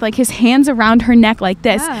behind her with like his hands around her neck like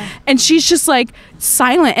this. Yeah. And she's just like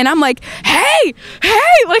silent. And I'm like, hey,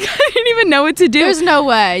 like I didn't even know what to do. There's no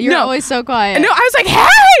way. You're No. always so quiet. No, I was like,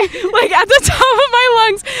 hey, like at the top of my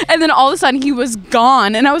lungs. And then all of a sudden he was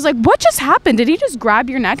gone. And I was like, what just happened? Did he just grab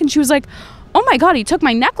your neck? And she was like, oh my God, he took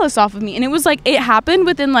my necklace off of me. And it was like, it happened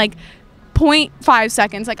within like 0.5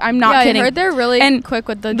 seconds. Like, I'm not kidding. I heard they're really And quick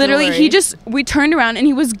with the literally jewelry. we turned around and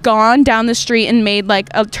he was gone down the street and made like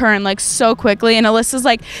a turn like so quickly, and Alyssa's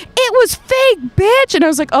like, it was fake, bitch. And I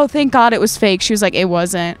was like, oh, thank God it was fake. She was like, it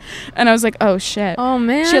wasn't. And I was like, oh shit. Oh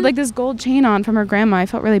man. She had like this gold chain on from her grandma. I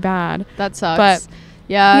felt really bad. that sucks. But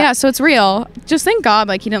yeah. yeah, so it's real. Just thank God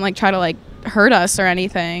like he didn't like try to like hurt us or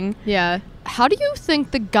anything. Yeah. How do you think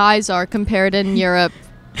the guys are compared in Europe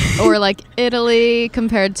or like Italy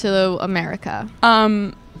compared to America?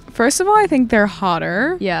 First of all, I think they're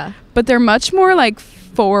hotter. Yeah. But they're much more like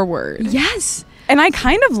forward. Yes. And I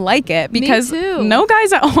kind of like it because Me too. no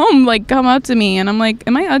guys at home like come up to me and I'm like,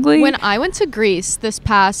 am I ugly? When I went to Greece this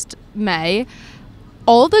past May,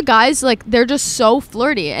 all the guys, like, they're just so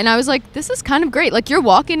flirty. And I was like, this is kind of great. Like, you're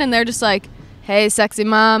walking and they're just like, hey, sexy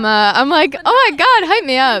mama. I'm like, oh my God, hype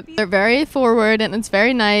me up. They're very forward and it's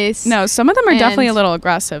very nice. No, some of them are definitely a And- little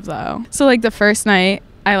aggressive though. So like the first night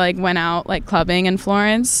I like went out like clubbing in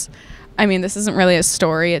Florence. I mean, this isn't really a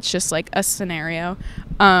story. It's just like a scenario.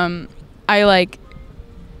 I like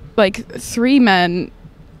 3 men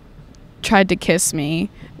tried to kiss me.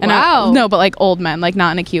 And Wow. no, but like old men, like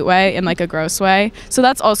not in a cute way, in like a gross way. So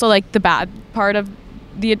that's also like the bad part of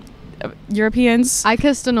the Europeans. I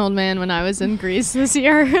kissed an old man when I was in Greece this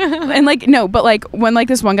year. And like no, but like when like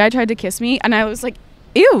this one guy tried to kiss me and I was like,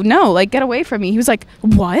 ew, no, like get away from me. He was like,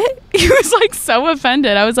 what? He was like so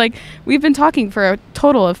offended. I was like, we've been talking for a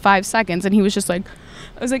total of 5 seconds, and he was just like,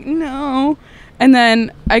 I was like, no. And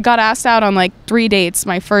then I got asked out on like 3 dates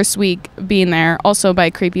my first week being there, also by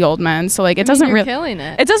creepy old men. So like it doesn't you're really killing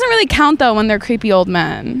it. it doesn't really count though when they're creepy old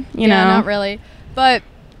men, you yeah, know. not really. But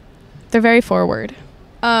They're very forward.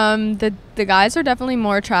 the guys are definitely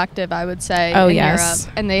more attractive, I would say, Oh, in yes.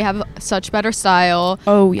 Europe. And they have such better style.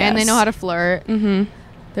 Oh yes. And they know how to flirt. Mhm.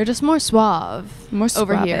 They're just more suave More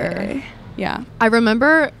over suave. here. Yeah. I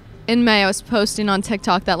remember in May I was posting on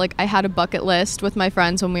TikTok that like I had a bucket list with my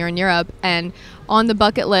friends when we were in Europe, and on the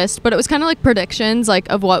bucket list, but it was kind of like predictions like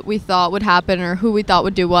of what we thought would happen or who we thought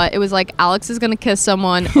would do what. It was like Alix is going to kiss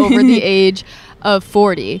someone over the age of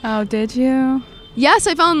 40. Oh, did you? Yes,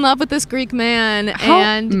 I fell in love with this Greek man,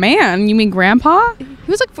 and Man, you mean grandpa?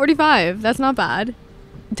 he was like 45. That's not bad.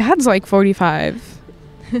 Dad's like 45.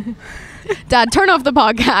 Dad, turn off the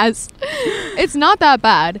podcast. It's not that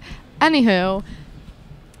bad. Anywho,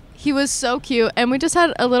 he was so cute, and we just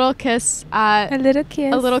had a little kiss at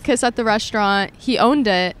little kiss. at the restaurant. He owned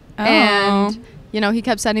it, Oh. and you know he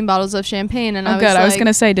kept sending bottles of champagne, and Oh, I was good. like, I was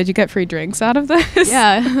gonna say, did you get free drinks out of this?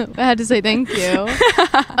 yeah, I had to say thank you.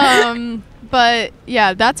 But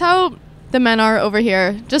yeah, that's how the men are over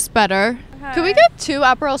here, just better. Could we get 2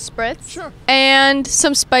 Aperol Spritz? Sure. And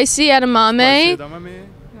some spicy edamame,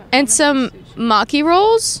 and some maki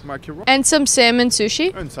rolls, and some salmon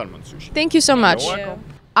sushi. And salmon sushi. Thank you so much. You're welcome.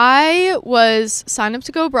 I was signed up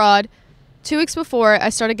to go abroad 2 weeks before. I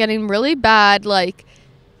started getting really bad, like,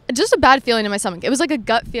 just a bad feeling in my stomach. It was like a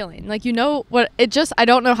gut feeling. Like, you know what? I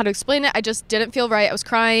don't know how to explain it. I just didn't feel right. I was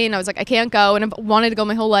crying. I was like, I can't go. And I wanted to go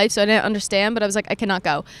my whole life, so I didn't understand. But I was like, I cannot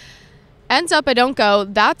go. Ends up, I don't go.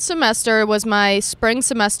 That semester was my spring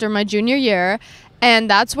semester, my junior year. And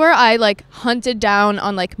that's where I like hunted down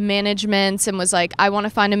on like managements and was like, I want to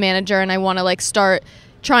find a manager and I want to like start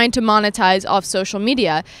trying to monetize off social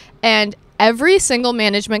media. And every single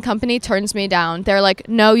management company turns me down. They're like,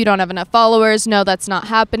 no, you don't have enough followers. No, that's not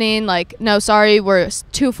happening. Like, no, sorry, we're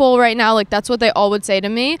too full right now. Like, that's what they all would say to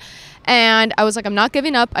me. And I was like, I'm not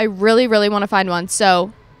giving up. I really, really want to find one.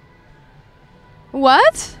 So,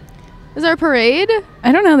 what? Is there a parade?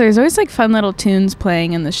 I don't know. There's always like fun little tunes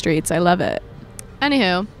playing in the streets. I love it.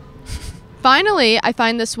 Anywho, finally, I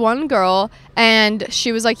find this one girl, and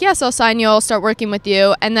she was like, yes, I'll sign you. I'll start working with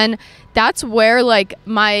you. And then that's where, like,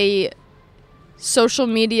 my social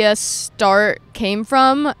media start came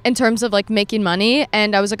from in terms of, like, making money.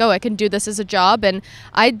 And I was like, oh, I can do this as a job. And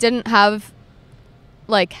I didn't have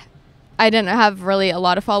really a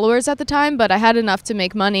lot of followers at the time, but I had enough to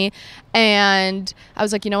make money. And I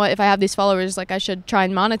was like, you know what, if I have these followers, like, I should try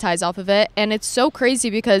and monetize off of it. And it's so crazy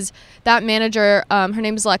because that manager, her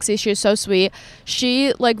name is Lexi, she was so sweet.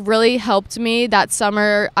 She, like, really helped me that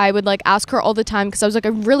summer. I would, like, ask her all the time because I was like, I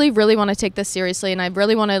really, really want to take this seriously, and I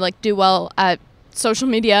really want to, like, do well at social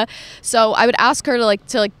media. So I would ask her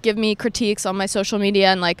to give me critiques on my social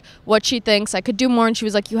media and, like, what she thinks I could do more. And she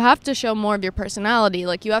was like, you have to show more of your personality,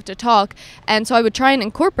 like, you have to talk. And so I would try and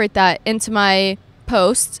incorporate that into my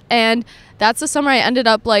posts. And that's the summer I ended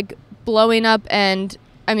up, like, blowing up and,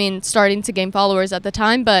 I mean, starting to gain followers at the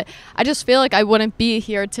time. But I just feel like I wouldn't be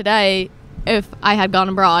here today if I had gone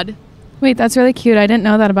abroad. Wait, that's really cute. I didn't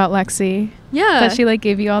know that about Lexi. Yeah. That she, like,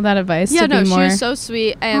 gave you all that advice to be more. She was so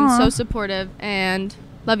sweet and so supportive, and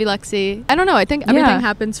love you, Lexi. I don't know. I think everything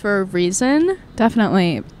happens for a reason.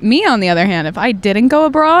 Definitely. Me, on the other hand, if I didn't go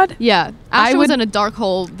abroad. Yeah. Ashton was in a dark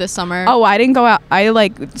hole this summer. Oh, I didn't go out. I,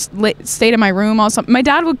 like, stayed in my room all summer. My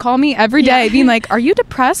dad would call me every day being like, are you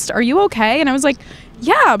depressed? Are you okay? And I was like,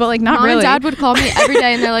 yeah, but, like, not Mom really. and Dad would call me every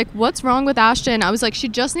day, and they're like, what's wrong with Ashton? I was like, she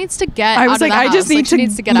just needs to get out of the house. She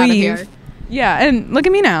needs to get out of here. Yeah, and look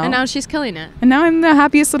at me now. And now she's killing it. And now I'm the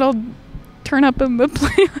happiest little turn up in the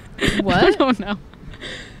planet. What? I don't know.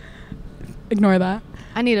 Ignore that.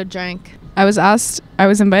 I need a drink. I was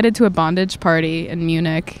invited to a bondage party in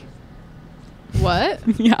Munich. What?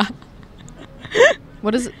 Yeah.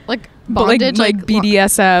 What is it? Like, bondage? Like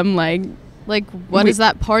BDSM, Like, what does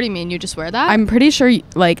that party mean? You just wear that? I'm pretty sure,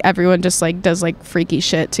 like, everyone just, like, does, like, freaky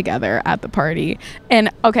shit together at the party. And,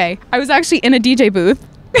 okay, I was actually in a DJ booth.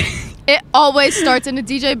 It always starts in a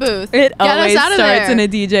DJ booth. It always starts in a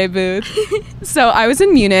DJ booth. So I was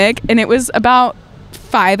in Munich, and it was about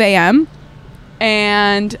 5 a.m.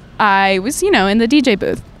 And I was, in the DJ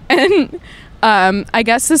booth. And I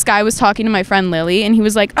guess this guy was talking to my friend Lily, and he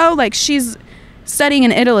was like, oh, like, she's studying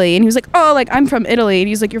in Italy. And he was like, oh, like, I'm from Italy. And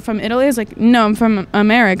he's like, you're from Italy? I was like, no, I'm from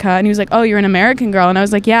America. And he was like, oh, you're an American girl? And I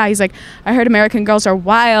was like, yeah. He's like, I heard American girls are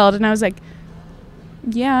wild. And I was like,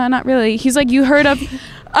 yeah, not really. He's like, you heard of...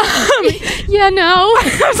 yeah, no.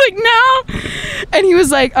 I was like, no. And he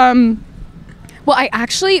was like, well, I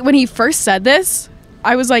actually, when he first said this,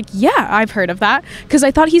 I was like, yeah, I've heard of that. Because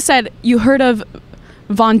I thought he said, you heard of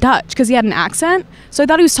Von Dutch, because he had an accent. So I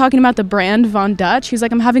thought he was talking about the brand Von Dutch. He's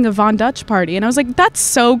like, I'm having a Von Dutch party. And I was like, that's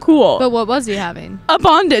so cool. But what was he having? A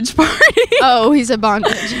bondage party. Oh, he said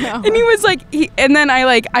bondage. No. And he was like, and then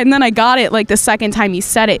I got it, like, the second time he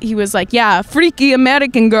said it. He was like, yeah, freaky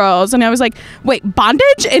American girls. And I was like, wait,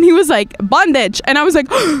 bondage? And he was like, bondage. And I was like,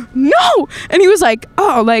 oh, no. And he was like,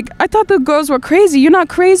 oh, like, I thought the girls were crazy. You're not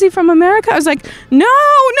crazy from America? I was like, no.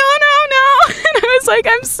 And I was like,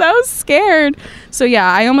 I'm so scared. So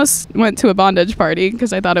yeah, I almost went to a bondage party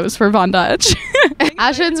because I thought it was for Von Dutch.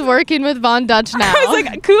 Ashton's working with Von Dutch now. I was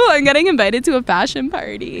like, cool, I'm getting invited to a fashion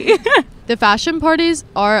party. The fashion parties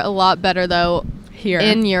are a lot better, though, here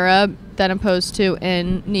in Europe than opposed to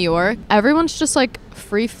in New York. Everyone's just, like,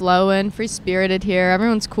 free-flowing, free-spirited here.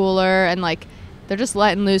 Everyone's cooler, and, like, they're just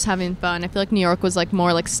letting loose, having fun. I feel like New York was, like,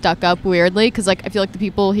 more, like, stuck up weirdly because, like, I feel like the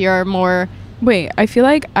people here are more... Wait, I feel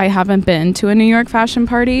like I haven't been to a New York fashion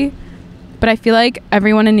party. But I feel like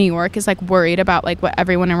everyone in New York is, like, worried about, like, what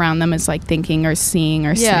everyone around them is, like, thinking or seeing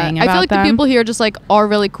or saying about them. I feel like the people here just, like, are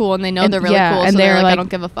really cool, and they know they're really cool, and so they're like, I don't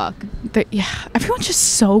give a fuck. Yeah, everyone's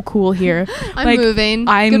just so cool here. I'm moving.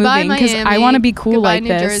 I'm moving because I want to be cool. Goodbye, like New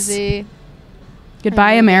this. Jersey.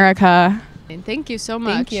 Goodbye, America. Thank you so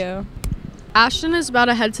much. Thank you. Ashton is about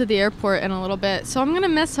to head to the airport in a little bit, so I'm gonna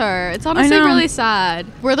miss her. It's honestly really sad.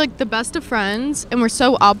 We're, like, the best of friends, and we're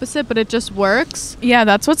so opposite, but it just works. Yeah,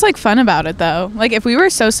 that's what's, like, fun about it, though. Like, if we were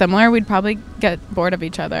so similar, we'd probably get bored of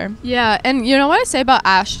each other. Yeah, and you know what I say about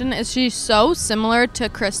Ashton is she's so similar to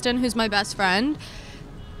Kristen, who's my best friend,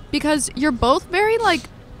 because you're both very, like,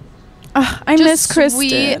 I miss Kristen.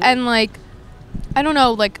 Sweet and, like, I don't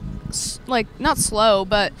know, like not slow,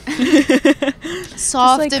 but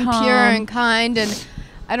soft, like, and calm. Pure and kind. And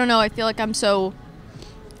I don't know, I feel like I'm so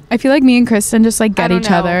I feel like me and Kristen just like get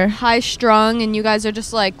each other. High-strung, and you guys are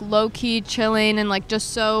just like low-key chilling and like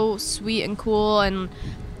just so sweet and cool. And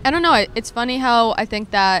I don't know. It's funny how I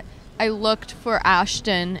think that I looked for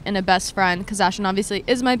Ashtin in a best friend, because Ashtin obviously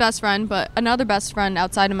is my best friend, but another best friend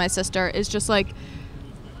outside of my sister is just like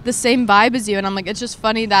the same vibe as you. And I'm like, it's just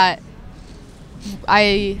funny that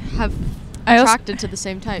I have attracted to the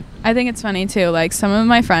same type. I think it's funny too. Like some of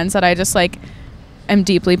my friends that I just like am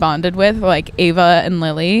deeply bonded with, like Ava and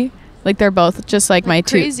Lily. Like they're both just like my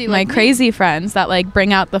crazy friends that like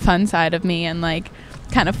bring out the fun side of me and like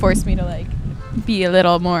kind of force me to like be a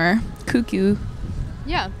little more cuckoo.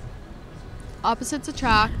 Yeah. Opposites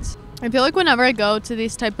attract. I feel like whenever I go to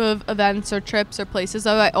these type of events or trips or places,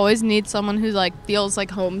 though, I always need someone who like feels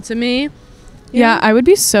like home to me. Yeah, I would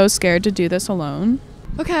be so scared to do this alone.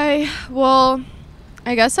 Okay, well,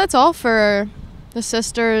 I guess that's all for the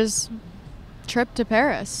sisters' trip to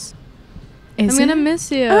Paris. I'm gonna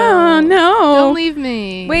miss you. Oh no! Don't leave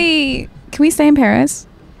me. Wait, can we stay in Paris?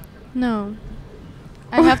 No.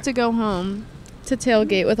 I have to go home to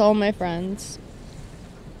tailgate with all my friends.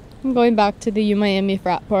 I'm going back to the Miami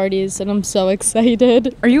frat parties, and I'm so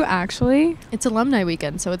excited. Are you actually? It's alumni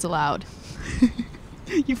weekend, so it's allowed.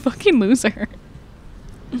 You fucking loser.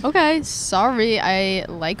 Okay, sorry. I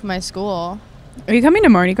like my school. Are you coming to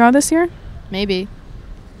Mardi Gras this year? Maybe.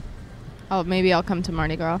 Oh, maybe I'll come to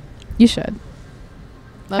Mardi Gras. You should.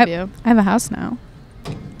 Love you. I have a house now.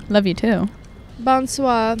 Love you too.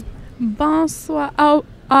 Bonsoir. Bonsoir. Au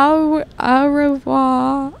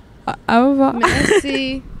revoir. Au revoir.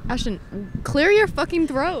 Merci. Ashton, clear your fucking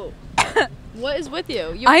throat. What is with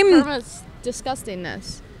you? You have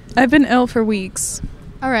disgustingness. I've been ill for weeks.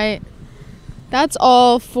 All right. That's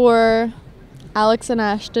all for Alix and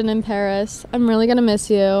Ashtin in Paris. I'm really going to miss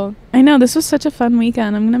you. I know. This was such a fun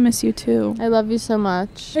weekend. I'm going to miss you too. I love you so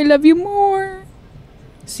much. I love you more.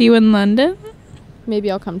 See you in London?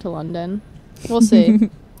 Maybe I'll come to London. We'll see.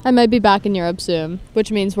 I might be back in Europe soon,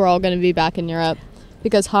 which means we're all going to be back in Europe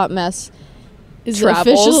because Hot Mess is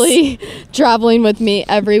officially traveling with me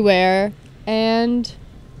everywhere. And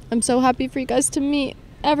I'm so happy for you guys to meet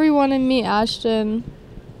everyone and meet Ashtin.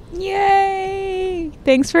 Yay!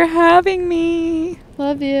 Thanks for having me.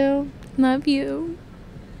 Love you. Love you.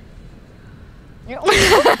 The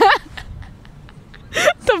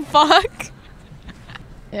fuck?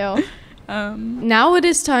 Ew. Now it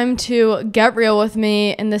is time to get real with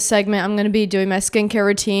me. In this segment, I'm going to be doing my skincare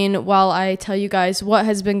routine while I tell you guys what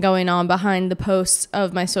has been going on behind the posts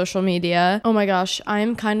of my social media. Oh my gosh, I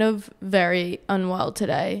am kind of very unwell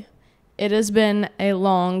today. It has been a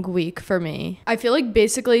long week for me. I feel like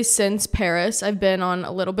basically since Paris, I've been on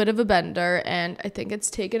a little bit of a bender, and I think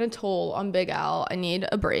it's taken a toll on Big Al. I need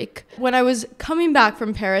a break. When I was coming back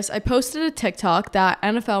from Paris, I posted a TikTok that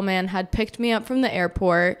NFL man had picked me up from the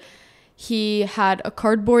airport. He had a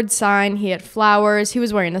cardboard sign, he had flowers, he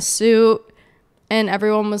was wearing a suit, and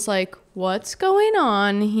everyone was like, what's going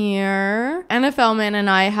on here? NFL man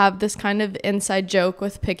and I have this kind of inside joke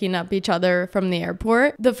with picking up each other from the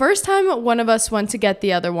airport. The first time one of us went to get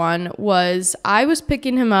the other one was I was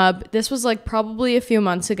picking him up. This was like probably a few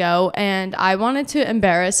months ago, and I wanted to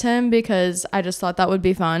embarrass him because I just thought that would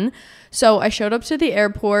be fun. So I showed up to the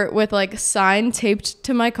airport with like a sign taped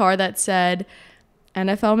to my car that said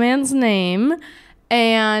NFL man's name,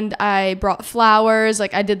 and I brought flowers.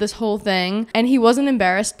 Like I did this whole thing, and he wasn't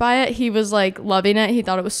embarrassed by it. He was like loving it. He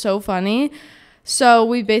thought it was so funny. So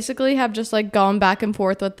we basically have just like gone back and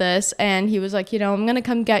forth with this, and he was like, you know, I'm gonna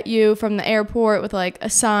come get you from the airport with like a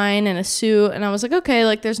sign and a suit. And I was like, okay,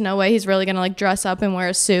 like there's no way he's really gonna like dress up and wear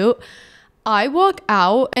a suit. I walk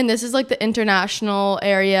out, and this is like the international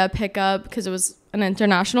area pickup because it was an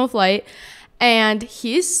international flight. And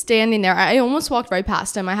he's standing there. I almost walked right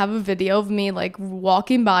past him. I have a video of me like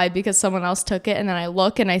walking by because someone else took it. And then I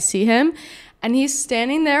look and I see him. And he's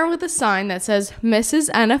standing there with a sign that says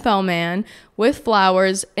Mrs. NFL Man with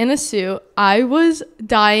flowers in a suit. I was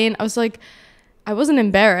dying. I was like, I wasn't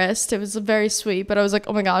embarrassed. It was very sweet. But I was like,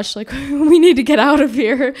 oh my gosh, like we need to get out of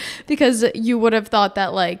here. Because you would have thought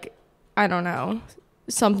that like, I don't know,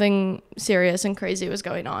 something serious and crazy was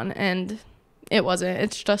going on. And it wasn't.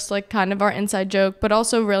 It's just like kind of our inside joke, but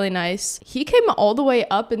also really nice. He came all the way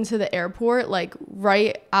up into the airport, like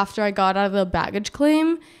right after I got out of the baggage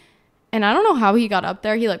claim. And I don't know how he got up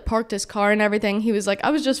there. He like parked his car and everything. He was like,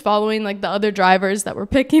 I was just following like the other drivers that were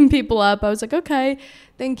picking people up. I was like, okay,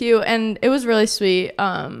 thank you. And it was really sweet.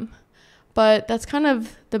 But that's kind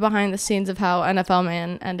of the behind the scenes of how NFL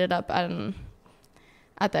man ended up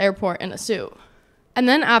at the airport in a suit. And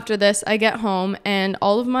then after this, I get home and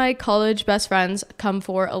all of my college best friends come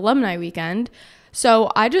for alumni weekend.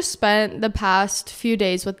 So I just spent the past few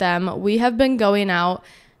days with them. We have been going out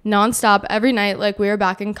nonstop every night like we were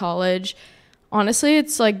back in college. Honestly,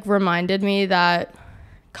 it's like reminded me that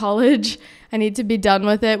college, I need to be done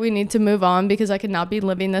with it. We need to move on because I cannot be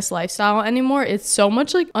living this lifestyle anymore. It's so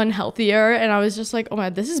much like unhealthier. And I was just like, oh my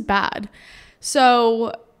God, this is bad.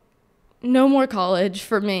 So no more college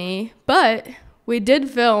for me. But we did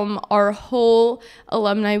film our whole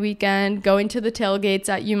alumni weekend going to the tailgates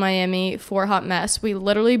at UMiami for Hot Mess. We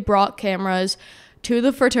literally brought cameras to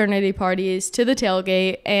the fraternity parties, to the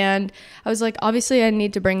tailgate, and I was like, obviously I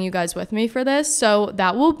need to bring you guys with me for this. So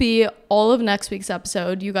that will be all of next week's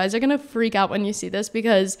episode. You guys are gonna freak out when you see this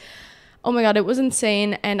because, oh my God, it was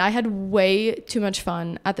insane, and I had way too much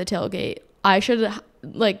fun at the tailgate. I shouldn't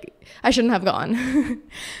have gone.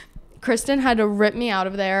 Kristen had to rip me out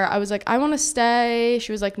of there. I was like, I want to stay.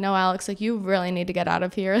 She was like, no, Alix, like, you really need to get out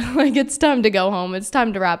of here. Like, it's time to go home. It's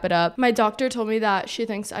time to wrap it up. My doctor told me that she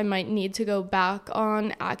thinks I might need to go back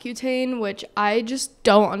on Accutane, which I just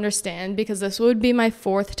don't understand because this would be my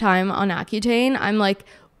 4th time on Accutane. I'm like,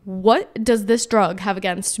 what does this drug have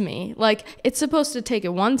against me? Like, it's supposed to take it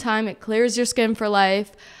one time. It clears your skin for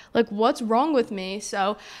life. Like, what's wrong with me?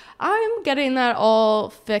 So I'm getting that all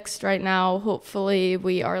fixed right now. Hopefully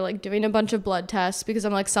we are like doing a bunch of blood tests because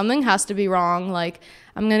I'm like, something has to be wrong. Like,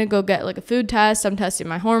 I'm going to go get like a food test. I'm testing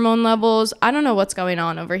my hormone levels. I don't know what's going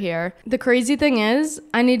on over here. The crazy thing is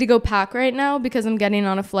I need to go pack right now because I'm getting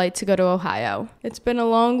on a flight to go to Ohio. It's been a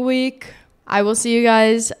long week. I will see you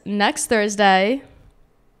guys next Thursday.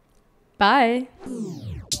 Bye.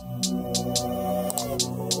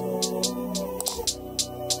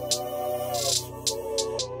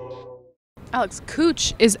 Alix,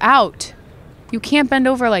 Cooch is out. You can't bend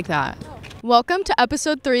over like that. Welcome to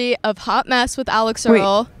episode 3 of Hot Mess with Alix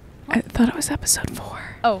Earle. I thought it was episode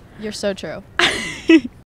 4. Oh, you're so true.